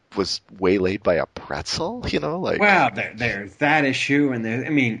just was waylaid by a pretzel, like. Well, there's that issue, and there's,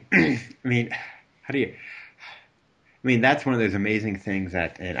 how do you? That's one of those amazing things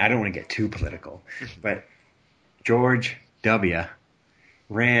that, and I don't want to get too political, but George W.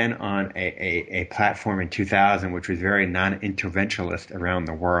 ran on a platform in 2000 which was very non-interventionalist around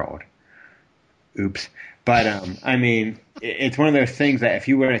the world. Oops. But, it's one of those things that if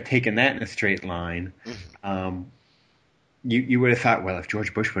you would have taken that in a straight line, you would have thought, well, if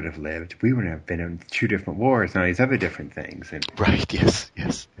George Bush would have lived, we wouldn't have been in 2 different wars and all these other different things. And, right, yes,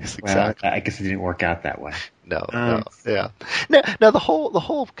 exactly. Well, I guess it didn't work out that way. No, yeah. Now the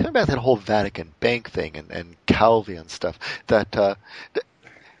whole coming back to that whole Vatican Bank thing and Calvi and stuff, that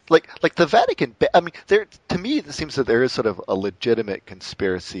like the Vatican, there, to me it seems that there is sort of a legitimate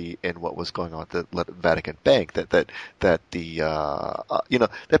conspiracy in what was going on at the Vatican Bank, that the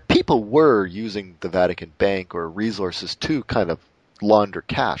that people were using the Vatican Bank or resources to kind of launder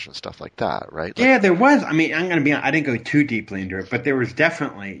cash and stuff like that, right? Yeah, there was. I'm going to be honest, I didn't go too deeply into it, but there was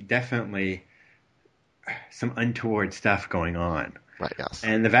definitely some untoward stuff going on. Right, yes.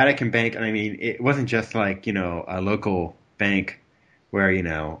 And the Vatican Bank, it wasn't just like, a local bank where, I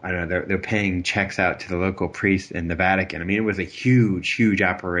don't know, they're paying checks out to the local priests in the Vatican. It was a huge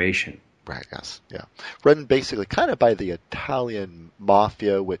operation. Right, yes, yeah. Run basically kind of by the Italian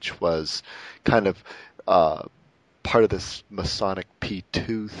mafia, which was kind of part of this Masonic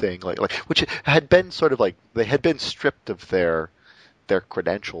P2 thing, like which had been sort of like, they had been stripped of their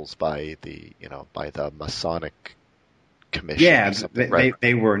credentials by the Masonic Commission. Yeah, right?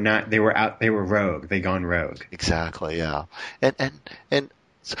 they were not. They were out. They were rogue. They gone rogue. Exactly. Yeah. And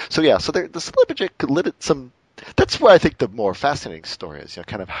so there's a little bit some. That's where I think the more fascinating story is.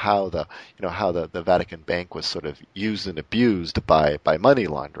 Kind of how the Vatican Bank was sort of used and abused by money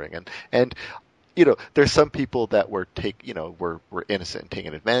laundering, and there's some people that were innocent and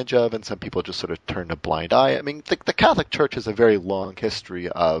taken advantage of, and some people just sort of turned a blind eye. The Catholic Church has a very long history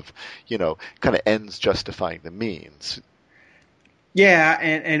of, kind of ends justifying the means. Yeah,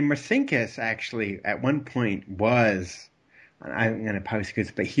 and Marcinkus actually at one point was, I'm going to probably skip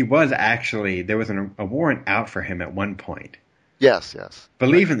this, but he was actually, there was a warrant out for him at one point. Yes.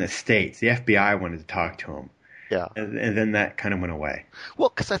 Believe right. In the States, the FBI wanted to talk to him. Yeah, and then that kind of went away. Well,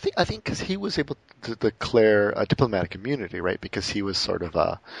 because I think because he was able to declare a diplomatic immunity, right? Because he was sort of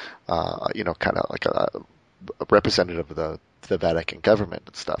kind of like a representative of the Vatican government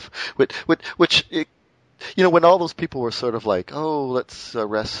and stuff. Which when all those people were sort of like, oh, let's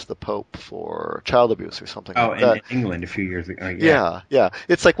arrest the Pope for child abuse or something. Oh, like that. In England a few years ago. Yeah.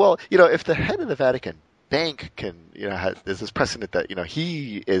 It's like, well, if the head of the Vatican Bank can, there's this precedent that,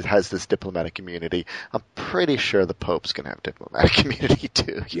 he has this diplomatic immunity. I'm pretty sure the Pope's going to have diplomatic immunity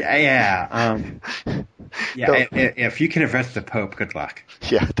too. Yeah. If you can arrest the Pope, good luck.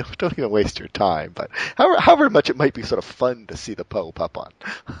 Yeah, don't even waste your time. But however much it might be sort of fun to see the Pope up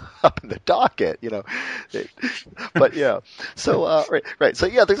in the docket, but yeah. So right. So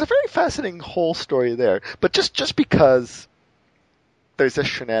yeah, there's a very fascinating whole story there. But just because there's this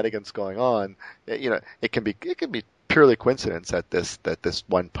shenanigans going on, it can be purely coincidence that this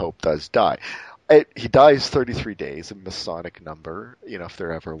one Pope does die. He dies 33 days, a Masonic number, if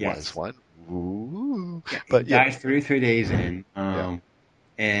there ever was one. Ooh. Yeah, but he dies 33 days in,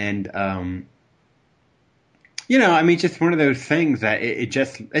 just one of those things that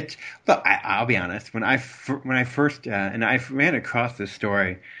look, I'll be honest, when I first and I ran across this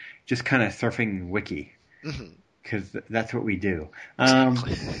story, just kind of surfing Wiki. Mm-hmm. Because that's what we do. And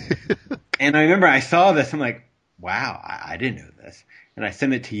I remember I saw this. I'm like, wow, I didn't know this. And I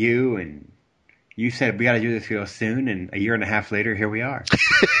sent it to you, and you said, we got to do this real soon. And a year and a half later, here we are.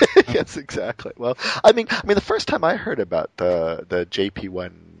 Yes, exactly. Well, the first time I heard about the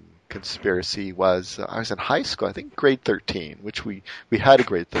JP1 conspiracy was I was in high school, I think grade 13, which we had a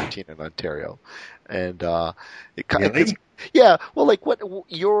grade 13 in Ontario. And really? Yeah, well, like what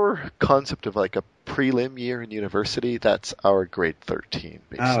your concept of like a prelim year in university, that's our grade 13,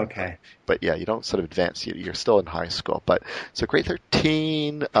 basically. Oh, okay. But yeah, you don't sort of advance, you're still in high school. But so grade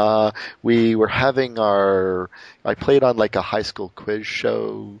 13, we were having I played on like a high school quiz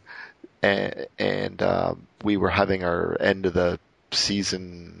show, and we were having our end of the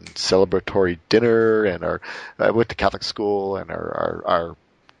season celebratory dinner, and I went to Catholic school, and our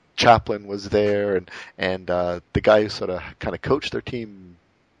chaplain was there, and the guy who sort of kind of coached their team,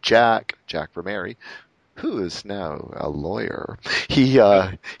 Jack Vermery, who is now a lawyer. He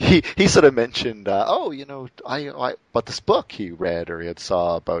sort of mentioned, I about this book he read or he had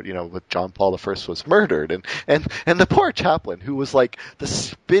saw about, with John Paul I was murdered, and the poor chaplain, who was like the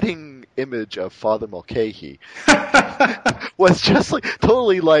spitting image of Father Mulcahy, was just like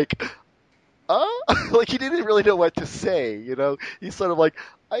totally like, like he didn't really know what to say. He's sort of like,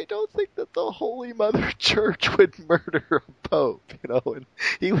 I don't think that the Holy Mother Church would murder a pope. And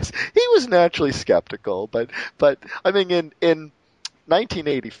he was naturally skeptical, but I mean in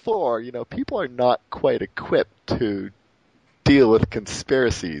 1984, people are not quite equipped to deal with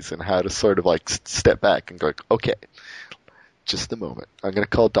conspiracies and how to sort of like step back and go, okay, just a moment. I'm going to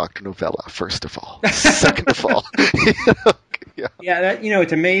call Dr. Novella, first of all. Second of all. Yeah,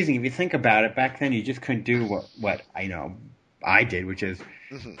 it's amazing. If you think about it, back then you just couldn't do what I did, which is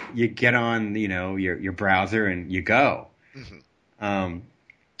you get on, your browser and you go. The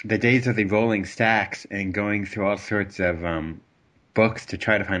days of the rolling stacks and going through all sorts of books to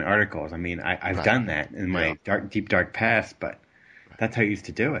try to find articles. I mean, I've done that in my deep dark past, but that's how I used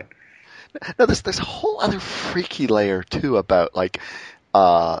to do it. No, there's a whole other freaky layer too about like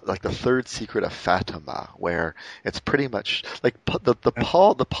the third secret of Fatima, where it's pretty much like the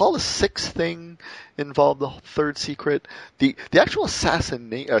Paul VI thing involved the third secret. The actual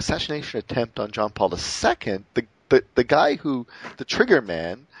assassination attempt on John Paul II, the guy who the trigger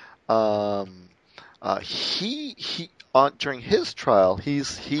man, he during his trial,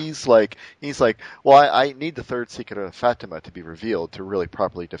 he's like, well, I need the third secret of Fatima to be revealed to really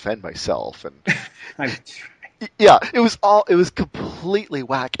properly defend myself, and yeah, it was completely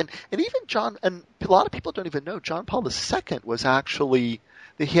whack, and even John, and a lot of people don't even know John Paul II was actually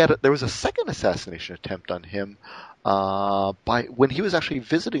there was a second assassination attempt on him when he was actually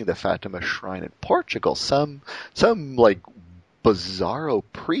visiting the Fatima shrine in Portugal. Some like bizarro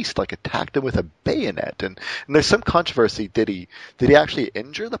priest like attacked him with a bayonet, and there's some controversy. Did he actually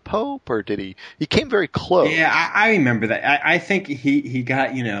injure the Pope, or did he came very close? Yeah, I remember that. I think he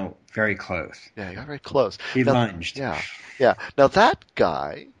got very close. Yeah, he got very close. He lunged. Yeah. Now that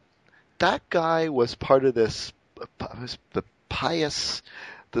guy was part of this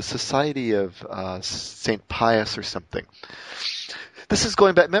the Society of St. Pius or something. This is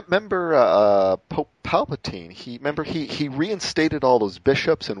going back. Remember Pope Palpatine? He reinstated all those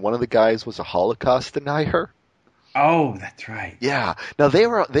bishops, and one of the guys was a Holocaust denier. Oh, that's right. Yeah. Now they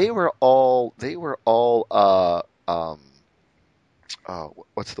were all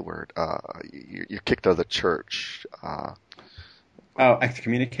what's the word? You're kicked out of the church.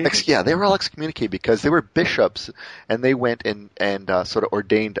 Excommunicated? Yeah, they were all excommunicated because they were bishops, and they went and sort of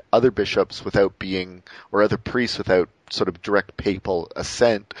ordained other bishops or other priests without sort of direct papal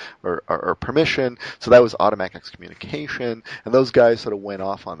assent or permission. So that was automatic excommunication, and those guys sort of went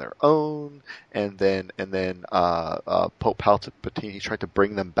off on their own. And then Pope Palpatine, he tried to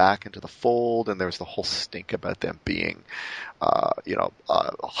bring them back into the fold, and there was the whole stink about them being,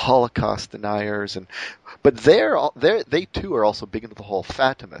 Holocaust deniers, but they too are also big into the whole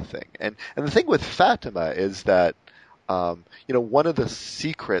Fatima thing. And the thing with Fatima is that, one of the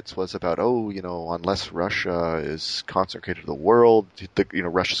secrets was about, unless Russia is consecrated to the world,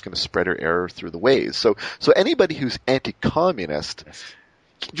 Russia's going to spread her error through the ways. So anybody who's anti-communist,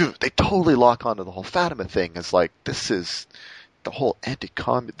 they totally lock onto the whole Fatima thing as like, this is the whole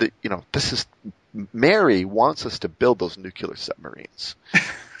this is, Mary wants us to build those nuclear submarines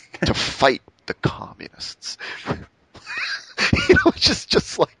to fight the communists. It's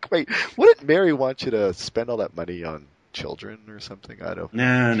just like, wait, wouldn't Mary want you to spend all that money on children or something? I don't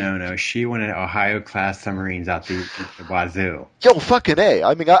know. No. She wanted Ohio-class submarines out the wazoo. Yo, fucking A.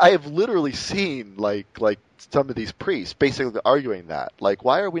 I mean, I have literally seen, like some of these priests basically arguing that. Like,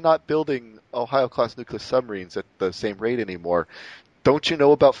 why are we not building Ohio-class nuclear submarines at the same rate anymore? Don't you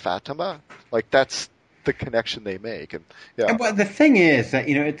know about Fatima? Like, that's the connection they make. And yeah. But the thing is that,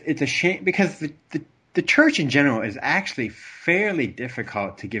 it's a shame because the church in general is actually fairly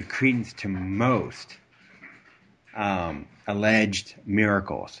difficult to give credence to most alleged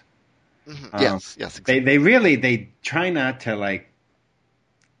miracles. Mm-hmm. Yes, exactly. They try not to like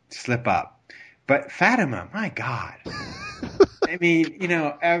slip up. But Fatima, my God. I mean,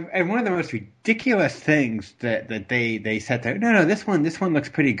 and one of the most ridiculous things that they said there. No, this one looks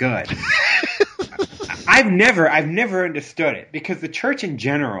pretty good. I've never understood it because the church in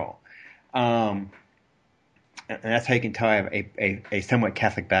general, and that's how you can tell I have a somewhat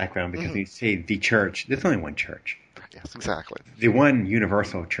Catholic background because when you say the church, there's only one church. Yes, exactly. The one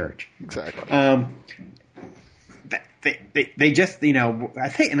universal church. Exactly. They just, I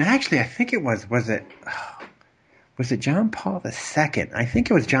think it was it John Paul II? I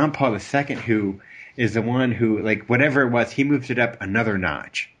think it was John Paul II who is the one who, like, whatever it was, he moved it up another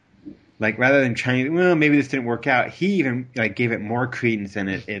notch. Like, rather than trying, well, maybe this didn't work out, he even like gave it more credence than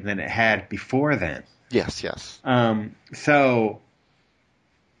it had before then. Yes. So,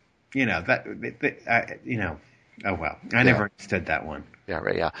 Oh well, I never understood that one. Yeah,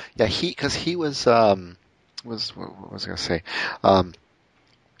 right. Yeah, yeah. Because he was what was I gonna say?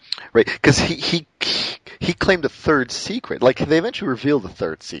 Right, because he claimed a third secret. Like they eventually revealed the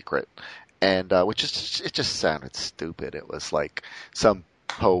third secret, and which is it just sounded stupid. It was like some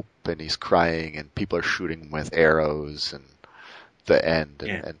pope and he's crying and people are shooting him with arrows and the end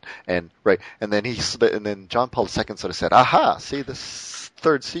and right, and then John Paul II sort of said, "Aha! See this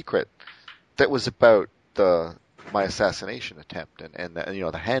third secret that was about my assassination attempt, and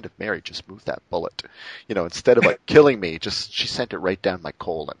the hand of Mary just moved that bullet. Instead of like killing me, she sent it right down my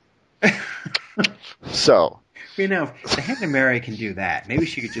colon." So, if the hand of Mary can do that, maybe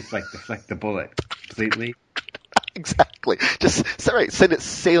she could just like deflect the bullet completely. exactly, just send it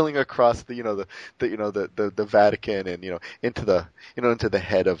sailing across the Vatican and into the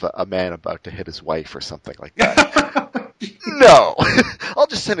head of a man about to hit his wife or something like that. No, I'll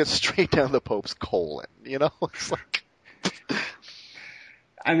just send it straight down the Pope's colon. It's like.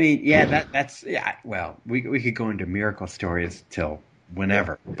 I mean, that's Well, we could go into miracle stories till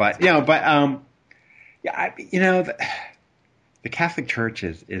whenever, but the Catholic Church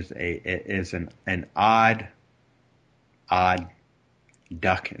is an odd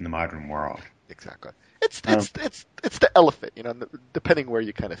duck in the modern world. Exactly. It's the elephant. Depending where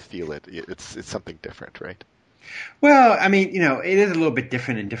you kind of feel it, it's something different, right? Well, I mean, it is a little bit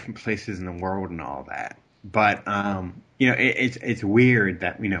different in different places in the world and all that. But it's weird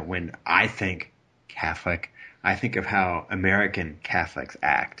that when I think Catholic, I think of how American Catholics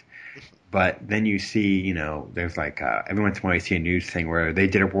act. But then you see, there's like every once in a while you see a news thing where they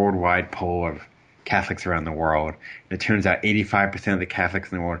did a worldwide poll of Catholics around the world, and it turns out 85% of the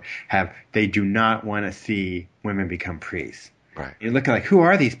Catholics in the world they do not want to see women become priests. Right. You're looking like, who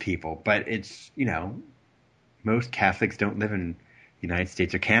are these people? But it's most Catholics don't live in the United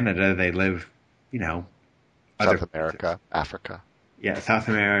States or Canada. They live, South America, Africa. Yeah, South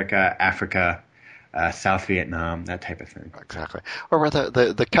America, Africa, South Vietnam, that type of thing. Exactly. Or rather,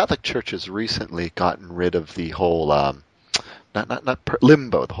 the Catholic Church has recently gotten rid of the whole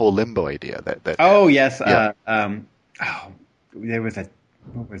limbo, the whole limbo idea. That oh yes, yeah. There was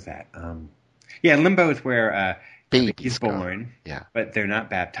what was that? Limbo is where babies born, but they're not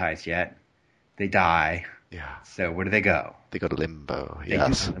baptized yet. They die. Yeah. So where do they go? They go to limbo. They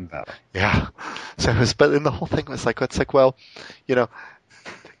Yes. do limbo. Yeah. So but then the whole thing was like, well,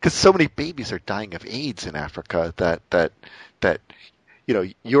 because so many babies are dying of AIDS in Africa that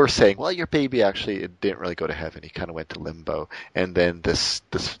you're saying, well, your baby actually didn't really go to heaven. He kind of went to limbo. And then this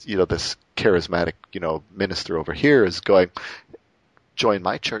charismatic, minister over here is going, join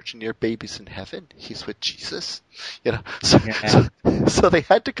my church and your baby's in heaven. He's with Jesus. So they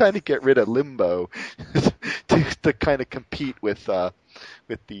had to kind of get rid of limbo to kind of compete with the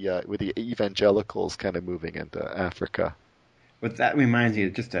evangelicals kind of moving into Africa. But that reminds me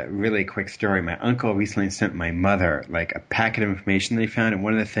of just a really quick story. My uncle recently sent my mother like a packet of information that he found, and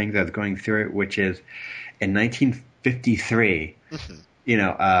one of the things I was going through it, which is in 1953,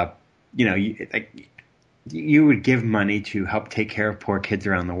 you would give money to help take care of poor kids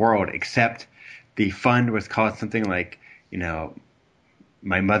around the world, except the fund was called something like,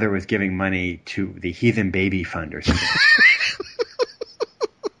 my mother was giving money to the Heathen Baby Fund or something.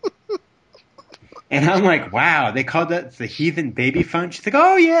 And I'm like, wow, they called that the Heathen Baby Fund? She's like,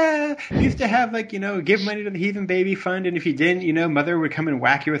 oh yeah, we used to have give money to the Heathen Baby Fund, and if you didn't, mother would come and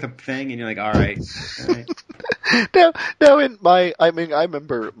whack you with a thing, and you're like, all right. Now, I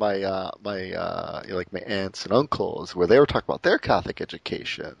remember my my aunts and uncles where they were talking about their Catholic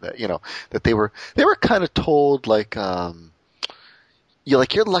education, that they were kind of told like,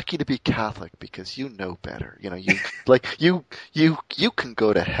 you're lucky to be Catholic because you know better. You can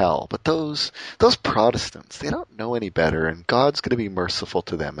go to hell, but those Protestants, they don't know any better, and God's going to be merciful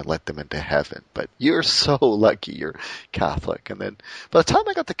to them and let them into heaven. But you're so lucky you're Catholic. And then by the time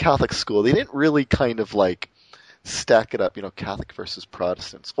I got to Catholic school, they didn't really kind of like stack it up, Catholic versus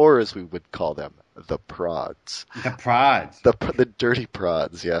Protestants, or as we would call them, the prods. The prods. The dirty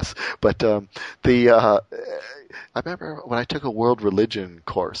prods, yes. But I remember when I took a world religion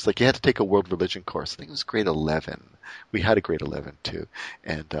course, like you had to take a world religion course. I think it was grade 11. We had a grade 11 too.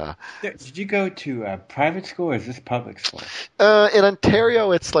 And did you go to private school or is this public school? In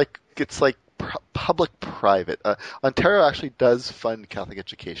Ontario, it's like public-private. Ontario actually does fund Catholic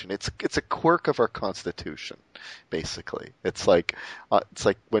education. It's a quirk of our Constitution, basically. It's like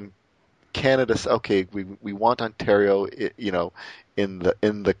when Canada says, okay, we want Ontario, in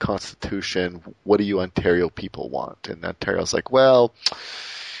the Constitution. What do you Ontario people want? And Ontario's like, well,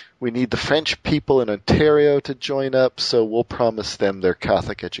 we need the French people in Ontario to join up, so we'll promise them their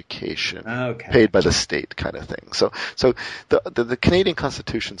Catholic education, paid by the state, kind of thing. So the Canadian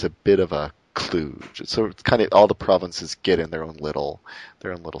Constitution's a bit of a kludge. So it's kind of all the provinces get in their own little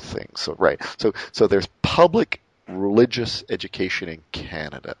thing. So so there's public religious education in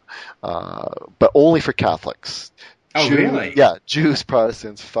Canada, but only for Catholics. Oh, really? Yeah, Jews,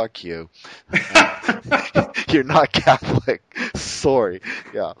 Protestants, fuck you. You're not Catholic. Sorry.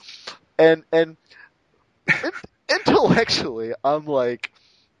 Yeah. And intellectually, I'm like,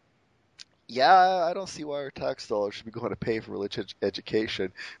 yeah, I don't see why our tax dollars should be going to pay for religious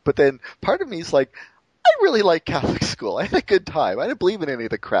education. But then part of me is like, I really like Catholic school. I had a good time. I didn't believe in any of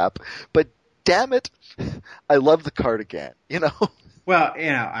the crap, but damn it, I love the cardigan, Well,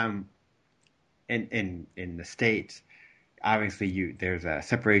 in the States, obviously there's a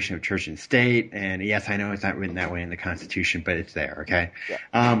separation of church and state, and yes, I know it's not written that way in the Constitution, but it's there, okay?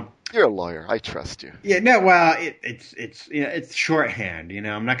 Yeah. You're a lawyer. I trust you. Yeah, no, well, it's shorthand,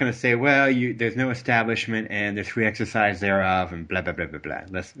 I'm not going to say, well, there's no establishment and there's free exercise thereof and blah, blah, blah, blah, blah.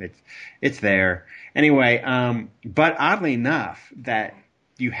 It's there. Anyway, but oddly enough, that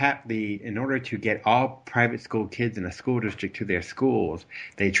you have in order to get all private school kids in a school district to their schools,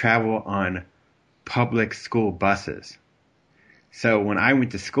 they travel on public school buses. So when I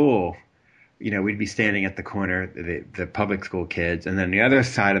went to school, we'd be standing at the corner, the public school kids, and then the other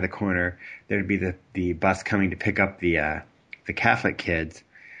side of the corner, there'd be the bus coming to pick up the Catholic kids,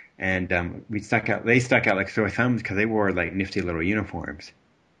 and they stuck out like sore thumbs because they wore like nifty little uniforms.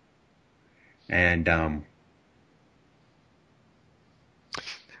 And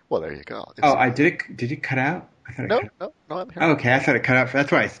well, there you go. Did it cut out? I thought No, I'm here. Okay, I thought it cut out. That's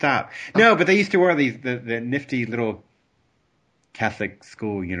why I stopped. No, but they used to wear the nifty little Catholic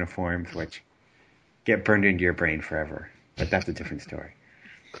school uniforms, which get burned into your brain forever. But that's a different story.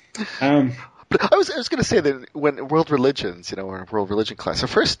 But I was going to say that when world religions, we're in world religion class, the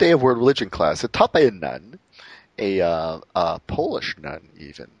first day of world religion class, it's taught by a nun, a Polish nun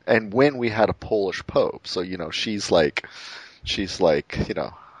even, and when we had a Polish pope, so she's like,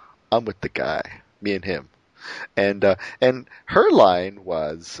 I'm with the guy, me and him, and her line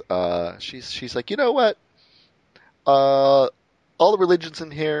was, she's like, you know what, all the religions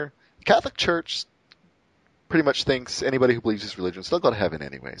in here, Catholic Church pretty much thinks anybody who believes these religions, they'll go to heaven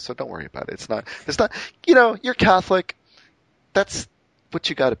anyway, so don't worry about it. It's not, you're Catholic, that's what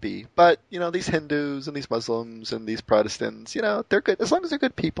you gotta be. But, these Hindus and these Muslims and these Protestants, they're good. As long as they're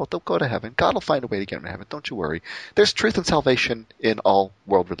good people, they'll go to heaven. God will find a way to get them to heaven, don't you worry. There's truth and salvation in all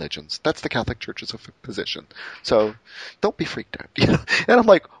world religions. That's the Catholic Church's position. So, don't be freaked out, And I'm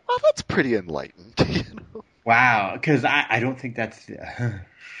like, well, that's pretty enlightened, Wow, because I don't think that's...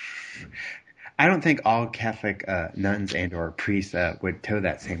 I don't think all Catholic nuns and or priests would toe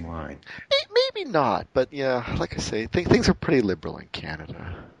that same line. Maybe not, but yeah, like I say, things are pretty liberal in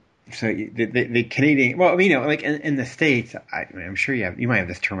Canada. So the Canadian, well, like in the States, I'm sure you might have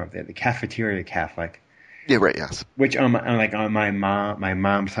this term up there, the cafeteria Catholic. Yeah, right. Yes. Which on my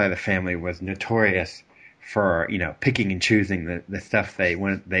mom's side of the family was notorious for picking and choosing the stuff they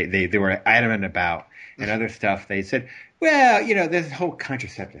were adamant about, and other stuff they said, well, there's a whole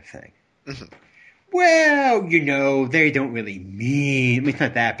contraceptive thing. Mm-hmm. Well, they don't really mean, it's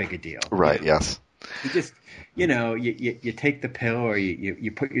not that big a deal. Right, yes. You just, you take the pill or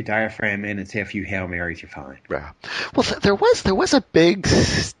you put your diaphragm in and say a few Hail Marys, you're fine. Yeah. Well, there was a big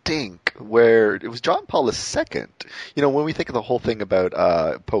stink where it was John Paul II. When we think of the whole thing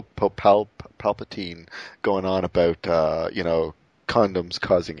about Pope Palpatine going on about, condoms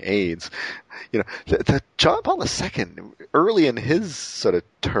causing AIDS, the John Paul II, early in his sort of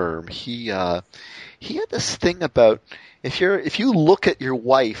term, he had this thing about if you look at your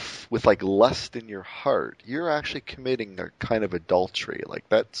wife with like lust in your heart, you're actually committing a kind of adultery. Like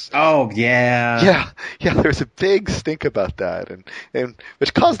that's yeah. There's a big stink about that, and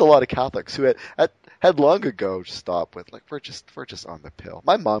which caused a lot of Catholics who had long ago stopped with like we're just on the pill.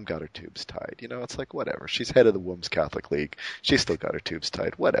 My mom got her tubes tied. It's like whatever. She's head of the Women's Catholic League. She still got her tubes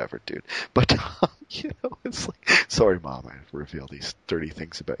tied. Whatever, dude. But it's like sorry, Mom, I reveal these dirty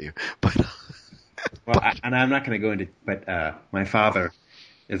things about you. But well, and I'm not going to go into, but my father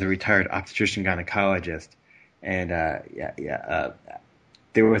is a retired obstetrician gynecologist, and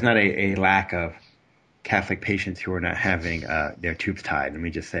there was not a lack of Catholic patients who were not having their tubes tied. Let me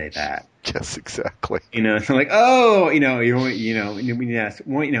just say that. Yes, exactly. So like, and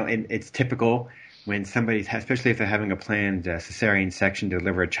it's typical when somebody's, especially if they're having a planned cesarean section to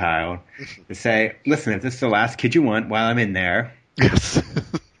deliver a child, to say, listen, if this is the last kid you want while I'm in there, yes,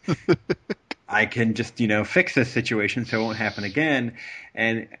 I can just, fix this situation so it won't happen again.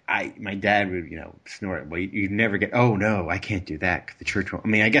 And my dad would, snort, well, you never get, oh no, I can't do that because the church won't. I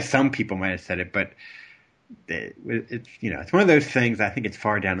mean, I guess some people might have said it, but it's, it's one of those things. I think it's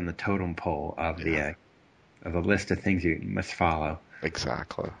far down on the totem pole of the list of things you must follow.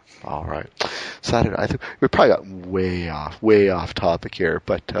 Exactly. All right. Saturday. I think we probably got way off topic here.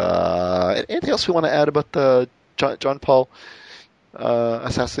 But anything else we want to add about the John Paul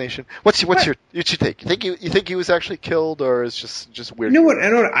assassination? What's your take? You think he was actually killed, or is just weird? You know what?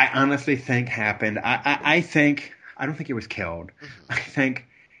 I honestly think happened. I don't think he was killed. Mm-hmm. I think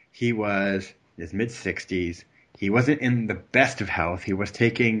he was in his mid-60s. He wasn't in the best of health. He was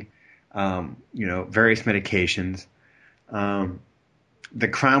taking, various medications. The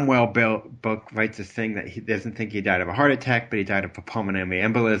Cromwell book writes this thing that he doesn't think he died of a heart attack, but he died of a pulmonary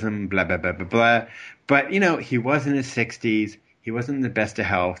embolism, blah, blah, blah, blah, blah. But, he was in his 60s. He wasn't in the best of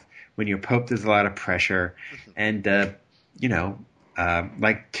health. When you're Pope, there's a lot of pressure. And, like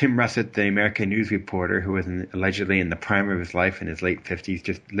Tim Russett, the American news reporter, who was allegedly in the prime of his life in his late 50s,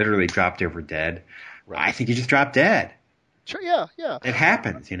 just literally dropped over dead. Right. I think he just dropped dead. Sure, yeah. It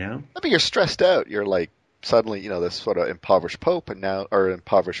happens, I mean, you're stressed out. You're like, suddenly, this sort of impoverished pope or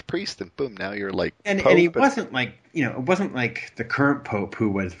impoverished priest, and boom, now you're like and he wasn't like, it wasn't like the current pope who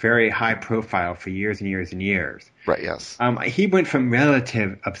was very high profile for years and years and years. Right, yes. He went from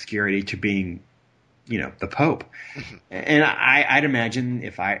relative obscurity to being, the pope. Mm-hmm. And I'd imagine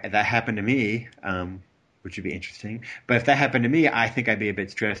if that happened to me, which would be interesting, but if that happened to me, I think I'd be a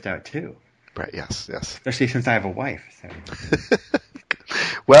bit stressed out too. Right, yes. Especially since I have a wife, so.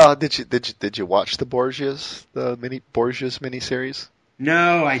 Well, did you watch the Borgias miniseries?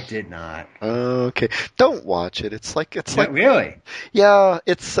 No, I did not. Okay, don't watch it. It's like really. Yeah,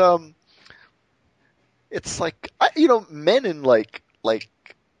 it's like men in like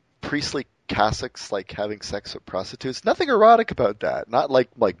priestly cassocks like having sex with prostitutes. Nothing erotic about that. Not like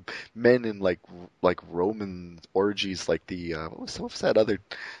men in like Roman orgies like the what was that other.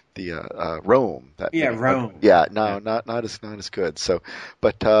 Rome. Rome. Yeah, no, not as good. So,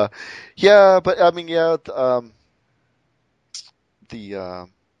 but I mean, who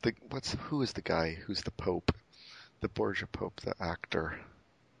is the guy who's the Pope, the Borgia Pope, the actor,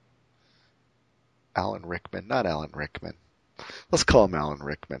 Alan Rickman, not Alan Rickman. Let's call him Alan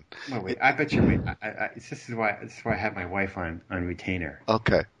Rickman. Oh wait, I bet you. This is why I have my wife on retainer.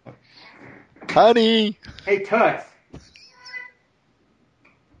 Okay. Honey. Hey, Toots.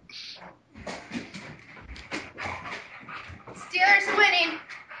 Steelers winning.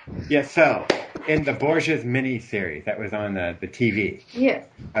 Yeah, so in the Borgias mini-series that was on the TV. Yes.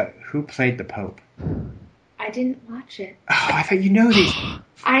 Who played the Pope? I didn't watch it. Oh, I thought you know these.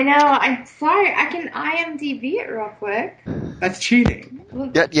 I know. I'm sorry. I can IMDb it real quick. That's cheating.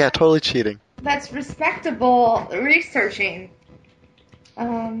 Well, yeah, totally cheating. That's respectable researching.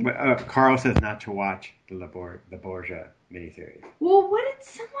 Carl says not to watch the Borgia miniseries. Well, what did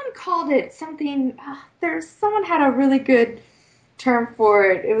someone called it? Something. Someone had a really good term for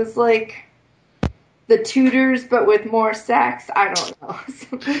it. It was like the Tudors, but with more sex. I don't know.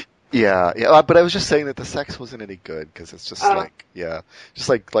 Yeah, but I was just saying that the sex wasn't any good because it's just like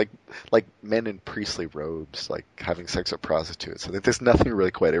men in priestly robes, like having sex with prostitutes. I think there's nothing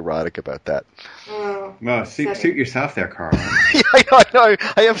really quite erotic about that. Well, suit yourself there, Carl. Yeah, I know.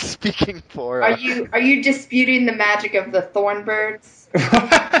 I am speaking for. Are you disputing the magic of the Thornbirds?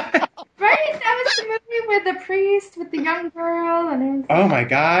 Right? That was the movie with the priest with the young girl and. Oh my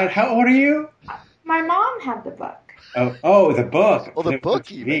God! How old are you? My mom had the book. Oh, the book. Oh, the book,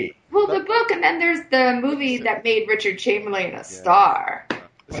 even. Well, the book, and then there's the movie that made Richard Chamberlain a star.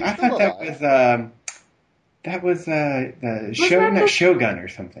 Well, I thought that was Shogun or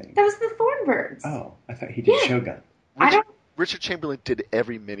something. That was the Thornbirds. Oh, I thought he did Shogun. Richard Chamberlain did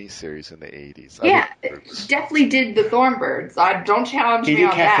every miniseries in the 80s. Yeah, definitely did the Thornbirds. Don't challenge me on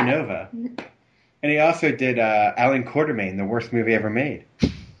that. He did Casanova. And he also did Alan Quartermain, the worst movie ever made.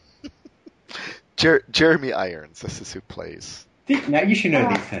 Jeremy Irons, this is who plays. Now you should know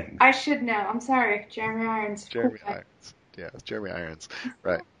these things. I should know. I'm sorry, Jeremy Irons. Irons. Yeah, it's Jeremy Irons.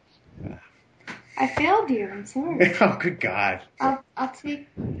 Right. I failed you. I'm sorry. Oh, good God. I'll take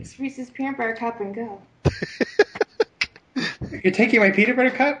this Reese's peanut butter cup and go. You're taking my peanut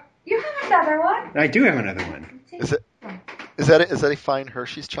butter cup? You have another one. I do have another one. Is that a fine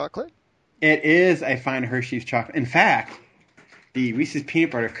Hershey's chocolate? It is a fine Hershey's chocolate. In fact, the Reese's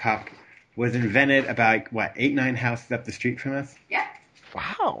peanut butter cup was invented about, 8-9 houses up the street from us? Yeah.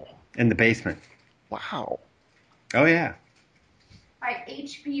 Wow. In the basement. Wow. Oh, yeah. By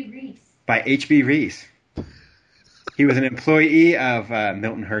H.B. Reese. By H.B. Reese. He was an employee of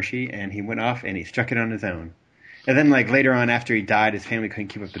Milton Hershey, and he went off and he struck it on his own. And then, like, later on, after he died, his family couldn't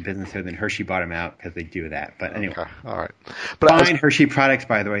keep up the business, so then Hershey bought him out because they do that. But anyway. Okay, all right. But Fine Hershey products,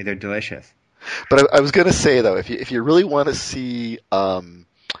 by the way. They're delicious. But I was going to say, though, if you really want to see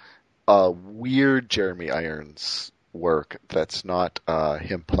weird Jeremy Irons work that's not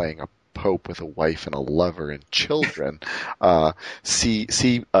him playing a pope with a wife and a lover and children, see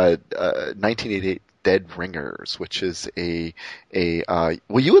 1988 Dead Ringers, which is a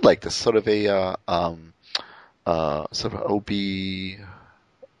well, you would like this sort of a sort of OB.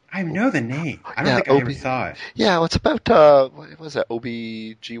 I know the name. I don't think I ever saw it. Yeah, well, it's about what was that?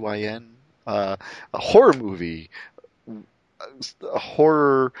 OBGYN, a horror movie, a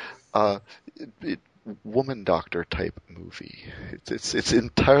horror woman doctor type movie. It's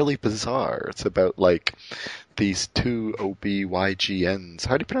entirely bizarre. It's about like these two OBYGNs.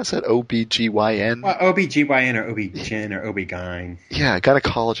 How do you pronounce that? OBGYN? Well, OBGYN or OB-GYN or OB-GYN. Yeah,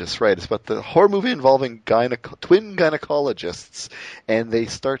 gynecologist, right. It's about the horror movie involving twin gynecologists, and they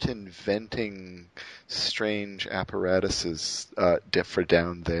start inventing strange apparatuses for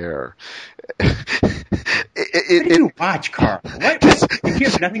down there. What do you watch, Carl? What? If you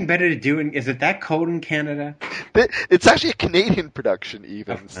have nothing better to do, is it that cold in Canada? It's actually a Canadian production,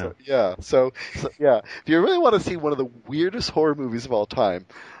 even. Oh, so, yeah. So yeah. If you really want to see one of the weirdest horror movies of all time,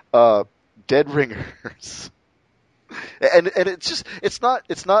 Dead Ringers. And it's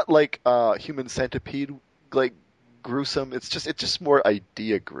not like Human Centipede like gruesome. It's just more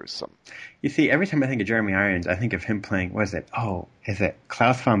idea gruesome. You see, every time I think of Jeremy Irons, I think of him playing. What is it? Oh, is it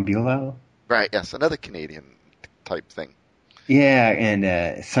Klaus von Bülow? Right. Yes, another Canadian type thing. Yeah,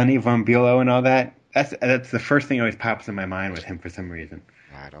 and Sonny von Bülow and all that. That's the first thing that always pops in my mind with him for some reason.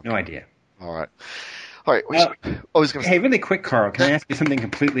 No idea. All right. Hey, really quick, Carl. Can I ask you something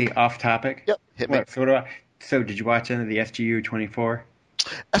completely off topic? Yep. Hit me. So, did you watch any of the SGU-24?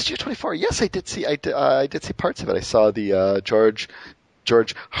 SGU-24. Yes, I did see. I did see parts of it. I saw the George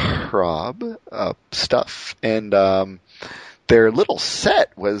Hrob stuff, and their little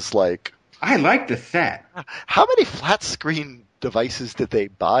set was like. I like the set. How many flat screen devices did they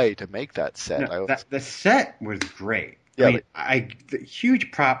buy to make that set? No, the set was great. Yeah,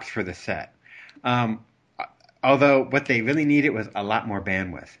 huge props for the set. Although what they really needed was a lot more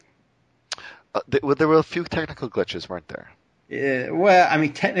bandwidth. There were a few technical glitches, weren't there? Well, I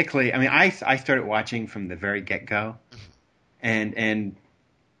mean, technically, I started watching from the very get-go, and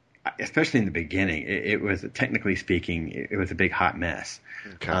especially in the beginning, it was, technically speaking, it was a big hot mess.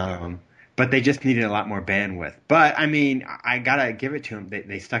 Okay. But they just needed a lot more bandwidth. But, I mean, I gotta give it to them.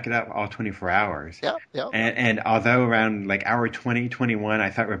 They stuck it up all 24 hours. Yeah. And although around, like, hour 20, 21, I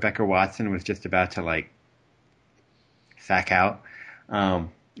thought Rebecca Watson was just about to, like, sack out. And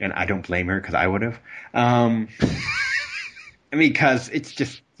I don't blame her, because I would have. Because it's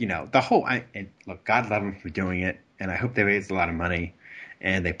just, the whole... look, God love them for doing it, and I hope they raised a lot of money,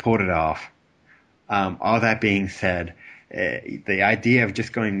 and they pulled it off. All that being said... the idea of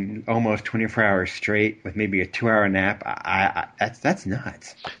just going almost 24 hours straight with maybe a 2-hour nap, that's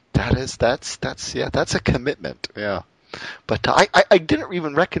nuts. That's a commitment. Yeah, but I didn't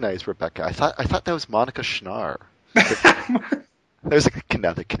even recognize Rebecca. I thought that was Monica Schnarr. There's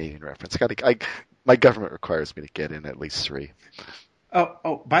another Canadian reference. My government requires me to get in at least 3.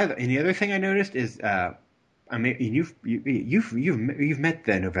 Oh. By the way, and the other thing I noticed is, you've met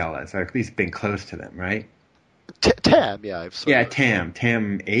the novellas, or at least been close to them, right? Tam, yeah. Tam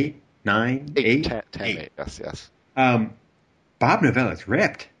 8, 9, 8? Tam 8, yes. Bob Novella's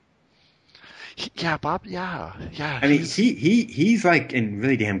ripped. Bob, yeah. I mean, he's like in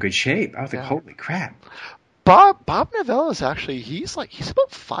really damn good shape. I was like, holy crap. Bob Novella is actually, he's about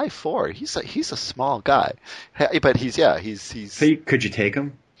 5'4". He's a small guy. But he's. So could you take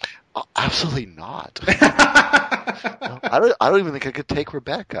him? Absolutely not. No, I don't even think I could take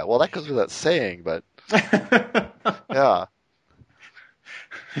Rebecca. Well, that goes without saying, but yeah.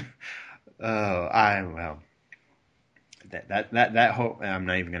 Oh, that whole, I'm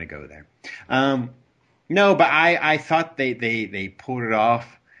not even going to go there. No, but I thought they pulled it off.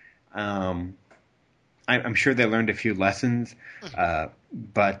 I'm sure they learned a few lessons.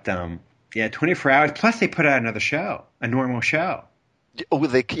 But 24 hours. Plus, they put out another show, a normal show. Oh,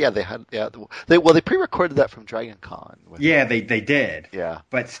 they had they pre-recorded that from Dragon Con. They did. Yeah,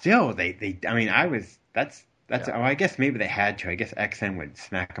 but still, I guess maybe they had to. I guess XM would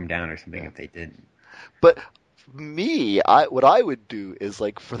smack them down or something if they didn't. But me, what I would do is,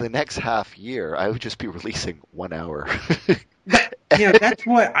 like, for the next half year, I would just be releasing 1 hour. That's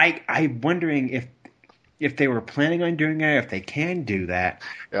what I'm wondering if they were planning on doing it, if they can do that,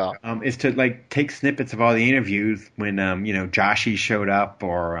 Yeah. is to like take snippets of all the interviews when Joshy showed up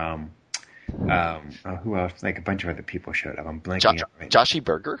or who else? Like a bunch of other people showed up. I'm blanking out right now. Joshy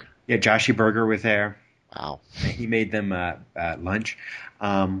Burger? Yeah, Joshy Burger was there. Wow. He made them lunch.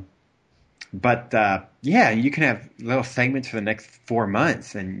 But you can have little segments for the next 4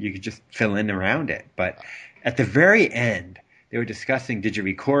 months, and you could just fill in around it. But at the very end, they were discussing, did you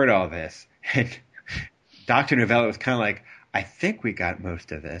record all this? And Dr. Novella was kind of like, I think we got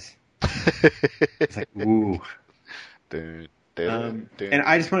most of this. It's like, ooh. And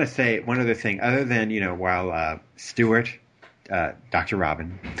I just want to say one other thing, other than, while Stuart, Dr.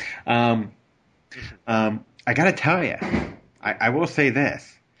 Robin, I got to tell you, I will say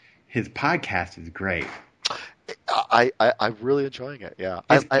this. His podcast is great. I'm really enjoying it, yeah.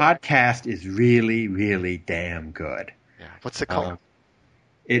 His podcast is really, really damn good. Yeah. What's it called?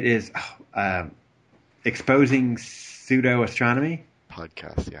 It is Exposing Pseudo-Astronomy.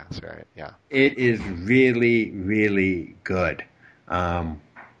 Podcast, yeah, that's right, yeah. It is really, really good.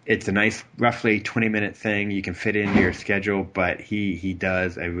 It's a nice, roughly 20-minute thing. You can fit it into your schedule, but he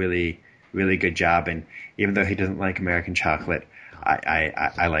does a really, really good job. And even though he doesn't like American chocolate,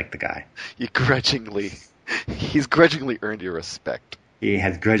 I like the guy. He's grudgingly earned your respect. He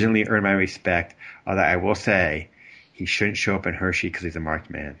has grudgingly earned my respect, although I will say he shouldn't show up in Hershey because he's a marked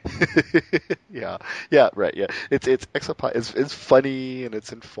man. Yeah, right, yeah. It's funny and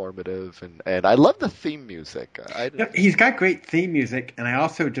it's informative, and I love the theme music. He's got great theme music, and I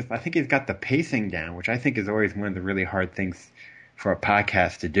think he's got the pacing down, which I think is always one of the really hard things for a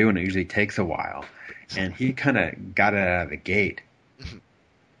podcast to do, and it usually takes a while. And he kind of got it out of the gate.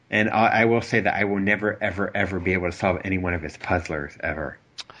 And I will say that I will never, ever, ever be able to solve any one of his puzzlers, ever.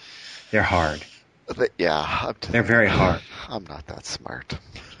 They're hard. They're very hard. I'm not that smart.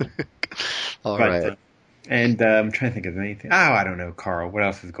 All right. I'm trying to think of anything. Oh, I don't know, Carl. What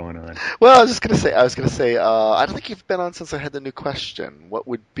else is going on? Well, I was going to say, I don't think you've been on since I had the new question. What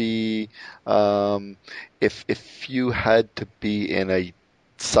would be, if you had to be in a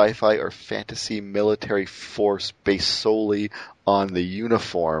sci-fi or fantasy military force based solely on the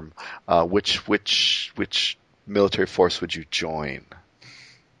uniform, which military force would you join?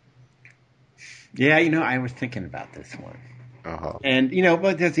 Yeah, I was thinking about this one. Uh-huh. And,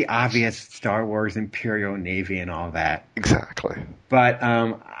 but there's the obvious Star Wars, Imperial Navy, and all that. Exactly. But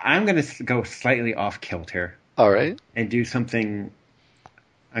I'm going to go slightly off kilter. All right. And do something.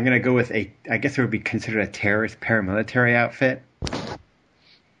 I'm going to go with I guess it would be considered a terrorist paramilitary outfit.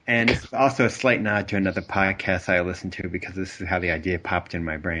 And it's also a slight nod to another podcast I listened to because this is how the idea popped in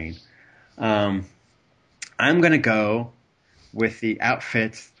my brain. I'm going to go with the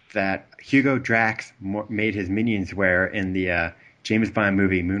outfits that Hugo Drax made his minions wear in the James Bond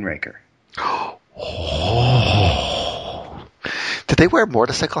movie Moonraker. Oh. Did they wear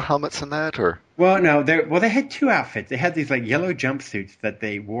motorcycle helmets in that, or? Well, no. They had two outfits. They had these like yellow jumpsuits that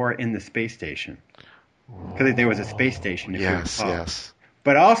they wore in the space station because there was a space station. Yes.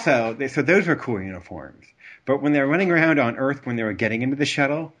 But also, so those were cool uniforms. But when they were running around on Earth, when they were getting into the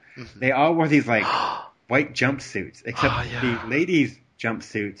shuttle, they all wore these like white jumpsuits, except the ladies'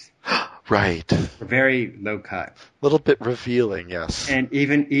 jumpsuits, right, were very low cut, a little bit revealing, yes. And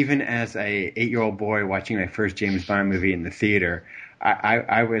even as a 8-year-old boy watching my first James Bond movie in the theater,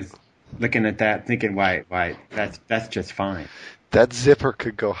 I was looking at that thinking, why that's just fine. That zipper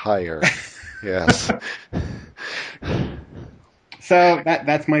could go higher. Yes. So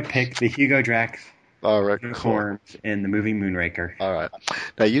that's my pick, the Hugo Drax uniforms in the movie Moonraker. All right.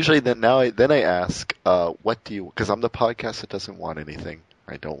 Now, usually I ask, what do you? Because I'm the podcast that doesn't want anything.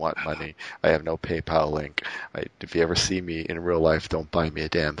 I don't want money. I have no PayPal link. If you ever see me in real life, don't buy me a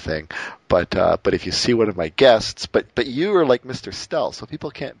damn thing. But if you see one of my guests, but you are like Mr. Stell, so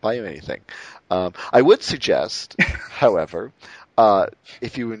people can't buy you anything. I would suggest, however.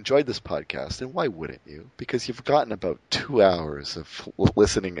 If you enjoyed this podcast, and why wouldn't you? Because you've gotten about 2 hours of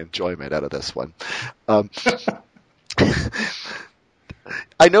listening enjoyment out of this one.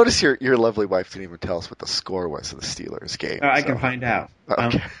 I noticed your lovely wife didn't even tell us what the score was of the Steelers game. I can find out.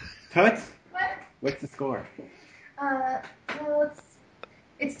 Okay. Toots? What's the score? Well,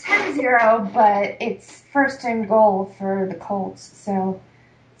 it's 10-0, but it's first and goal for the Colts, so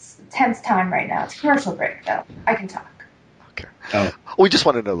it's tense time right now. It's commercial break, though. I can talk. Okay. Oh. We just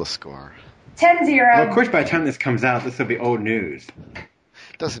want to know the score. 10-0. Well, of course, by the time this comes out, this will be old news.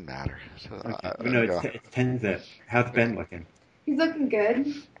 Doesn't matter. Okay. It's 10-0. How's Ben looking? He's looking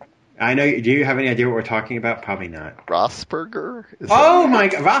good. I know. Do you have any idea what we're talking about? Probably not. Roethlisberger? My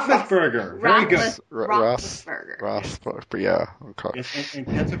God. Roethlisberger. Very good. Roethlisberger. Roethlisberger, yeah. Okay. In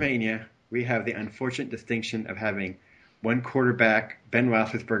Pennsylvania, we have the unfortunate distinction of having one quarterback, Ben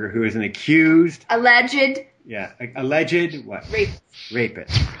Roethlisberger, who is an accused, alleged what?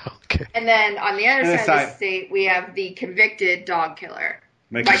 Rapist. Okay. And then on the other side of the state, we have the convicted dog killer,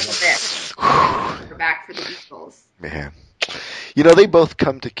 Michael Vick. We're back for the Eagles. Man. You know, they both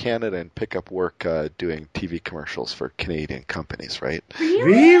come to Canada and pick up work doing TV commercials for Canadian companies, right?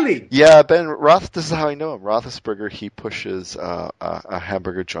 Really? Yeah, this is how I know him. Roethlisberger, he pushes a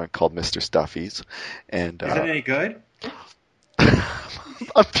hamburger joint called Mr. Stuffy's. And, is it any good?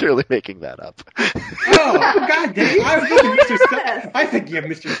 I'm purely making that up. Oh, God damn. I think you have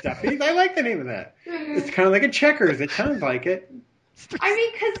Mr. Stuffy's. I like the name of that. It's kind of like a Checkers. It sounds like it. I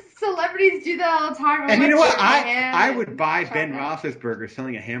mean, because celebrities do that all the time. And you know what? I would buy Ben Roethlisberger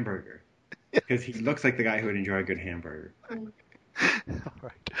selling a hamburger because he looks like the guy who would enjoy a good hamburger. All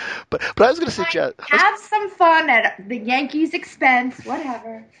right. But I was going to suggest... Have some fun at the Yankees' expense,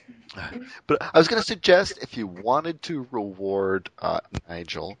 whatever. But I was going to suggest if you wanted to reward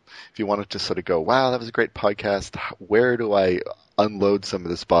Nigel, if you wanted to sort of go, wow, that was a great podcast, where do I unload some of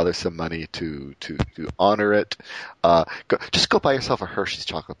this bothersome money to honor it? Just go buy yourself a Hershey's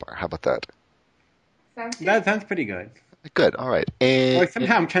chocolate bar. How about that? That sounds pretty good. Good. All right. And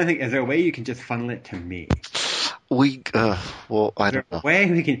somehow I'm trying to think, is there a way you can just funnel it to me? Well, I don't know.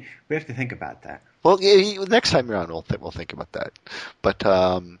 Way we have to think about that. Well, yeah, next time you're on, we'll think about that. But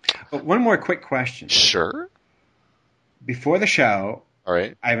one more quick question. Sure. Before the show, all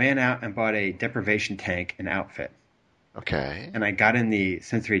right, I ran out and bought a deprivation tank and outfit. Okay. And I got in the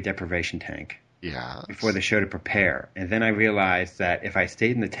sensory deprivation tank. Yeah. Before the show to prepare, and then I realized that if I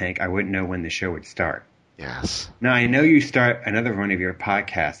stayed in the tank, I wouldn't know when the show would start. Yes. Now I know you start another one of your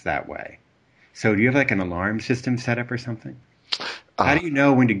podcasts that way. So do you have like an alarm system set up or something? How do you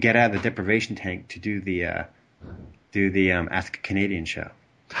know when to get out of the deprivation tank to do the Ask a Canadian show?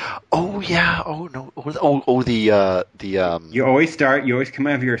 Oh yeah. Oh no. The You always come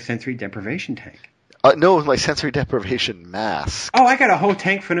out of your sensory deprivation tank. No, my sensory deprivation mask. Oh, I got a whole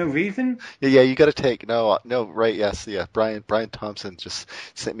tank for no reason? Yeah, you got to take right, yes, yeah. Brian Thompson just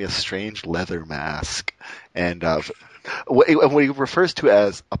sent me a strange leather mask, and what he refers to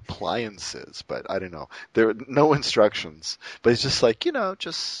as appliances, but I don't know. There are no instructions, but it's just like,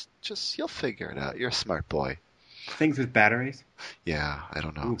 just you'll figure it out. You're a smart boy. Things with batteries? Yeah, I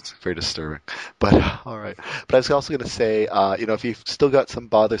don't know. Ooh. It's very disturbing. But, all right. But I was also going to say, if you've still got some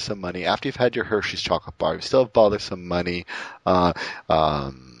bothersome money, after you've had your Hershey's chocolate bar, you still have bothersome money, Monster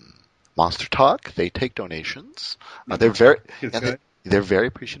Talk, they take donations. They're very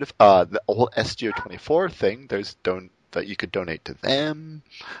appreciative. The whole SGO24 thing, that you could donate to them.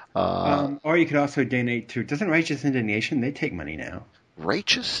 Or you could also donate to, doesn't Righteous Indignation, they take money now.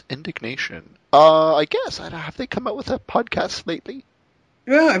 Righteous Indignation. I guess. Have they come out with a podcast lately?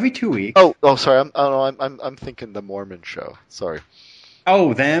 Yeah, every 2 weeks. Oh, sorry. I'm thinking the Mormon show. Sorry.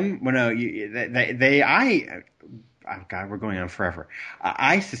 Oh, them? Well, no, oh God, we're going on forever.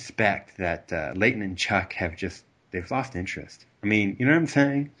 I suspect that Leighton and Chuck they've lost interest. I mean, you know what I'm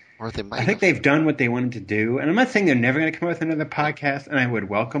saying? Or they might. I think they've done what they wanted to do, and I'm not saying they're never going to come out with another podcast, and I would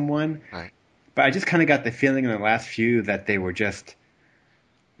welcome one. Right. But I just kind of got the feeling in the last few that they were just,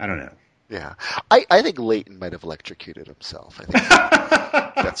 I don't know. Yeah, I think Leighton might have electrocuted himself. I think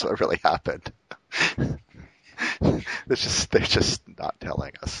that's what really happened. They're just not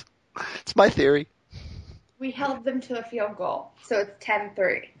telling us. It's my theory. We held them to a field goal, so it's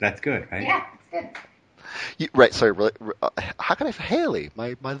 10-3. That's good, right? Yeah, it's good. Right, sorry. How can I? Haley,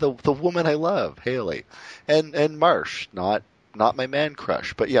 the woman I love, Haley, and Marsh, not my man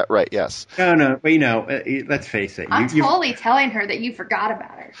crush, but yeah, right, yes. No, but let's face it. I'm totally telling her that you forgot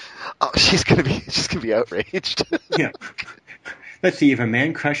about her. Oh, she's gonna be outraged. Yeah. Let's see. You have a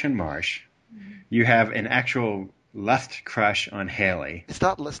man crush on Marsh. You have an actual lust crush on Haley. It's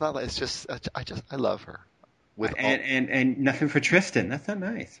not. It's just. I love her. And nothing for Tristan. That's not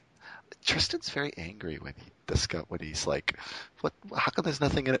nice. Tristan's very angry when he's like, "What? How come there's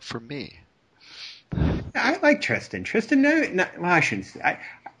nothing in it for me?" I like Tristan. Tristan, well, I shouldn't say.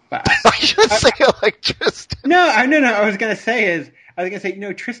 I shouldn't say I like Tristan. No. I was gonna say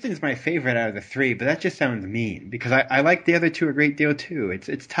Tristan's my favorite out of the three, but that just sounds mean because I like the other two a great deal too.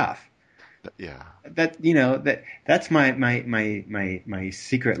 It's tough. Yeah. That's my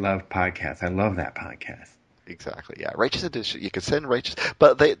secret love podcast. I love that podcast. Exactly. Yeah. Righteous Edition. You can send Righteous,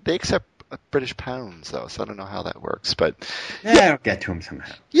 but they accept British pounds, though, so I don't know how that works. But Yeah, I'll get to him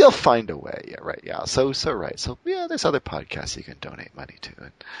somehow. you'll find a way. Yeah, right. Yeah. So right. So yeah, there's other podcasts you can donate money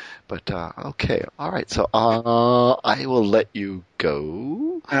to. But okay, all right. So I will let you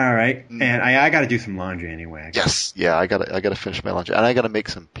go. All right, and I got to do some laundry anyway. Yes. Yeah. I gotta finish my lunch, and I gotta make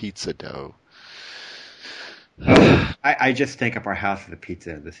some pizza dough. I just stank up our house with a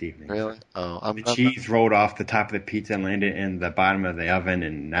pizza this evening. Really? Oh, The cheese rolled off the top of the pizza and landed in the bottom of the oven,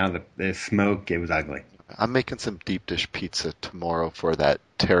 and now the smoke, it was ugly. I'm making some deep dish pizza tomorrow for that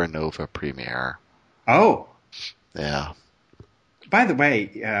Terra Nova premiere. Oh, Yeah. by the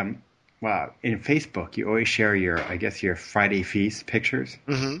way, wow, in Facebook, you always share your Friday feast pictures.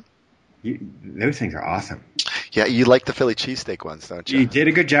 Mm-hmm. Those things are awesome. Yeah, you like the Philly cheesesteak ones, don't you? You did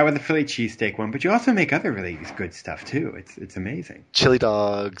a good job with the Philly cheesesteak one, but you also make other really good stuff too. It's amazing. Chili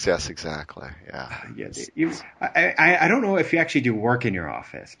dogs, yes, exactly. Yeah. Yes, I don't know if you actually do work in your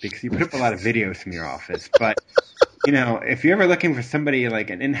office because you put up a lot of videos from your office, but if you're ever looking for somebody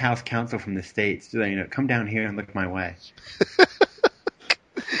like an in-house counsel from the States, come down here and look my way.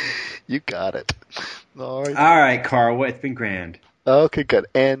 You got it. All right, Carl. It's been grand. Okay, good.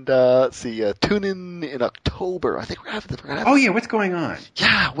 And tune in October. I think we're having. Oh yeah, what's going on?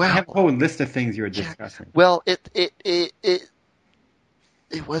 Yeah, well, I have a whole list of things you were discussing. Well, it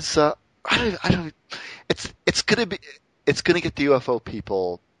was. I don't. It's gonna get the UFO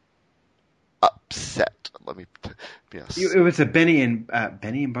people upset. Let me. Yes. It was a Benny and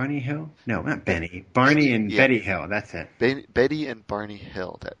Barney Hill. No, not Benny. Barney and Betty Hill. That's it. Betty and Barney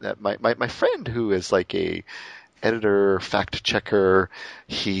Hill. That my friend who is like a editor, fact checker,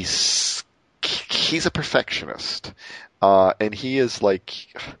 he's a perfectionist, and he is like,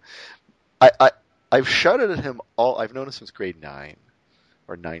 I've shouted at him all. I've known him since grade 9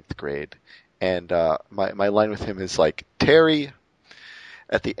 or 9th grade, and my line with him is like, Terry,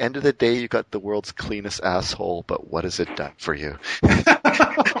 at the end of the day, you got the world's cleanest asshole, but what has it done for you?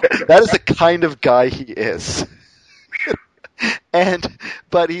 That is the kind of guy he is.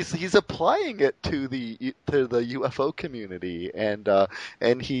 But he's applying it to the UFO community, and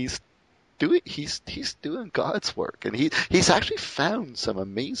he's doing God's work, and he's actually found some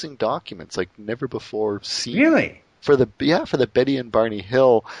amazing documents like never before seen. Really? For the Betty and Barney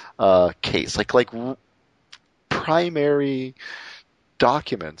Hill case, like primary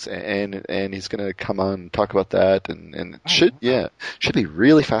documents, and he's going to come on and talk about that, and it should be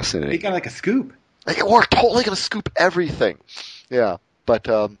really fascinating. He got like a scoop. Like, we're totally going to scoop everything. Yeah, but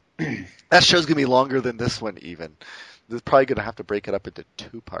that show's going to be longer than this one even. They're probably going to have to break it up into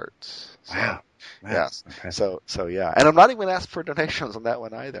 2 parts. So, wow. Yeah. So yeah. And I'm not even going to ask for donations on that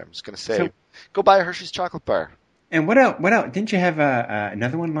one either. I'm just going to say, go buy a Hershey's chocolate bar. And what else? Didn't you have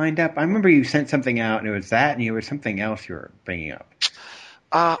another one lined up? I remember you sent something out, and it was that, and you were something else you were bringing up.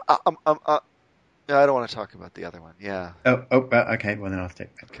 I don't want to talk about the other one. Yeah. Okay. Well, then I'll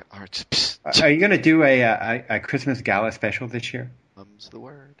take that. Okay. All right. Are you going to do a Christmas gala special this year? Mum's the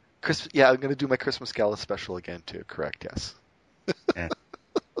word. Yeah, I'm going to do my Christmas gala special again too. Correct. Yes. Yeah.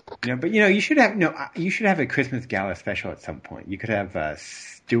 But you should have a Christmas gala special at some point. You could have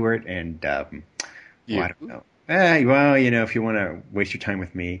Stuart and I don't know. Well, if you want to waste your time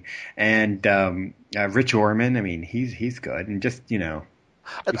with me, and Rich Orman. I mean, he's good, and just we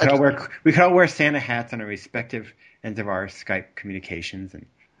could all wear Santa hats on our respective ends of our Skype communications, and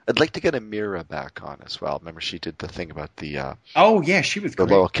I'd like to get Amira back on as well. Remember, she did the thing about the. Oh yeah, she was great.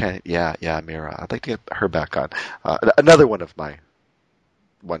 Yeah, Amira. I'd like to get her back on. Another one of my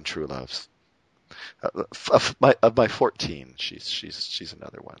one true loves. Of my 14, she's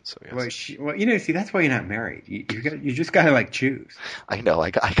another one. So yes. Well, see, that's why you're not married. You just gotta like choose. I know. I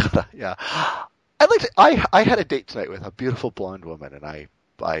gotta. Yeah. I had a date tonight with a beautiful blonde woman, and I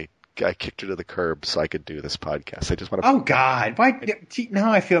kicked her to the curb so I could do this podcast. I just want to. Oh God! Why?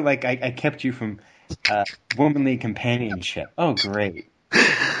 Now I feel like I kept you from womanly companionship. Oh great!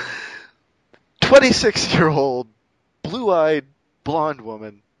 26-year-old, blue-eyed, blonde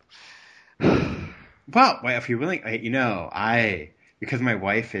woman. Well, if you're willing, because my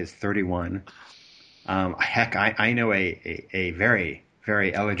wife is 31. Heck, I know a very,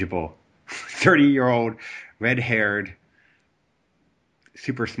 very eligible 30-year-old, red-haired,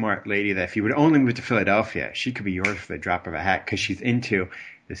 super smart lady that if you would only move to Philadelphia, she could be yours for the drop of a hat because she's into.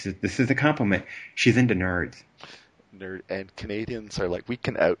 This is a compliment. She's into nerds. Nerd, and Canadians are like, we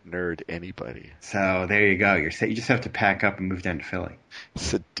can out-nerd anybody. So there you go. You just have to pack up and move down to Philly.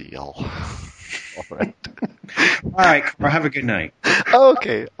 It's a deal. All right. All right. Well, have a good night.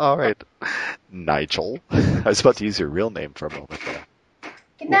 Okay. All right. Nigel. I was about to use your real name for a moment there.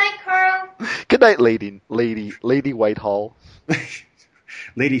 Good night, Carl. Good night, Lady Whitehall.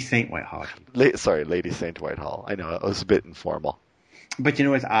 Lady St. Whitehall. Sorry, Lady St. Whitehall. I know, it was a bit informal. But you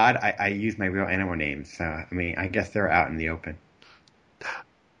know what's odd? I use my real animal names. So, I mean, I guess they're out in the open.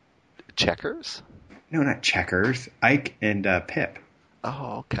 Checkers? No, not Checkers. Ike and Pip.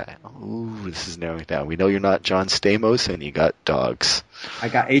 Oh, okay. Ooh, this is narrowing down. We know you're not John Stamos, and you got dogs. I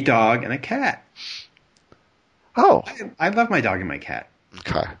got a dog and a cat. Oh. I love my dog and my cat.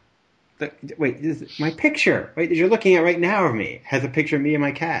 Okay. Wait, this is my picture. Wait, that you're looking at right now of me has a picture of me and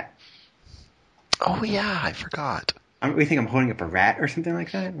my cat. Oh, yeah, I forgot. We think I'm holding up a rat or something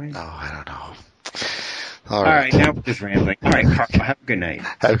like that? Right? Oh, I don't know. All right, now we're just rambling. All right, Carl, have a good night.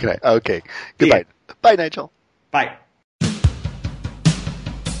 Okay. Goodbye. Bye, Nigel. Bye.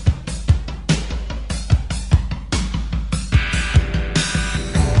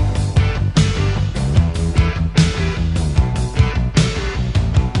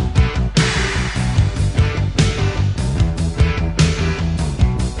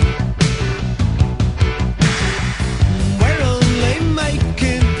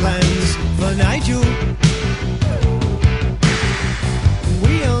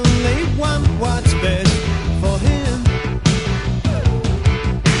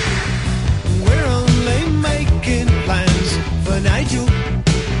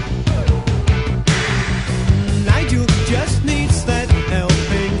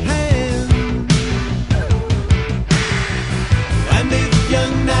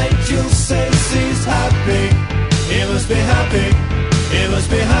 He must be happy, he must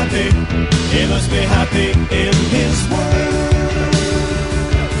be happy, he must be happy.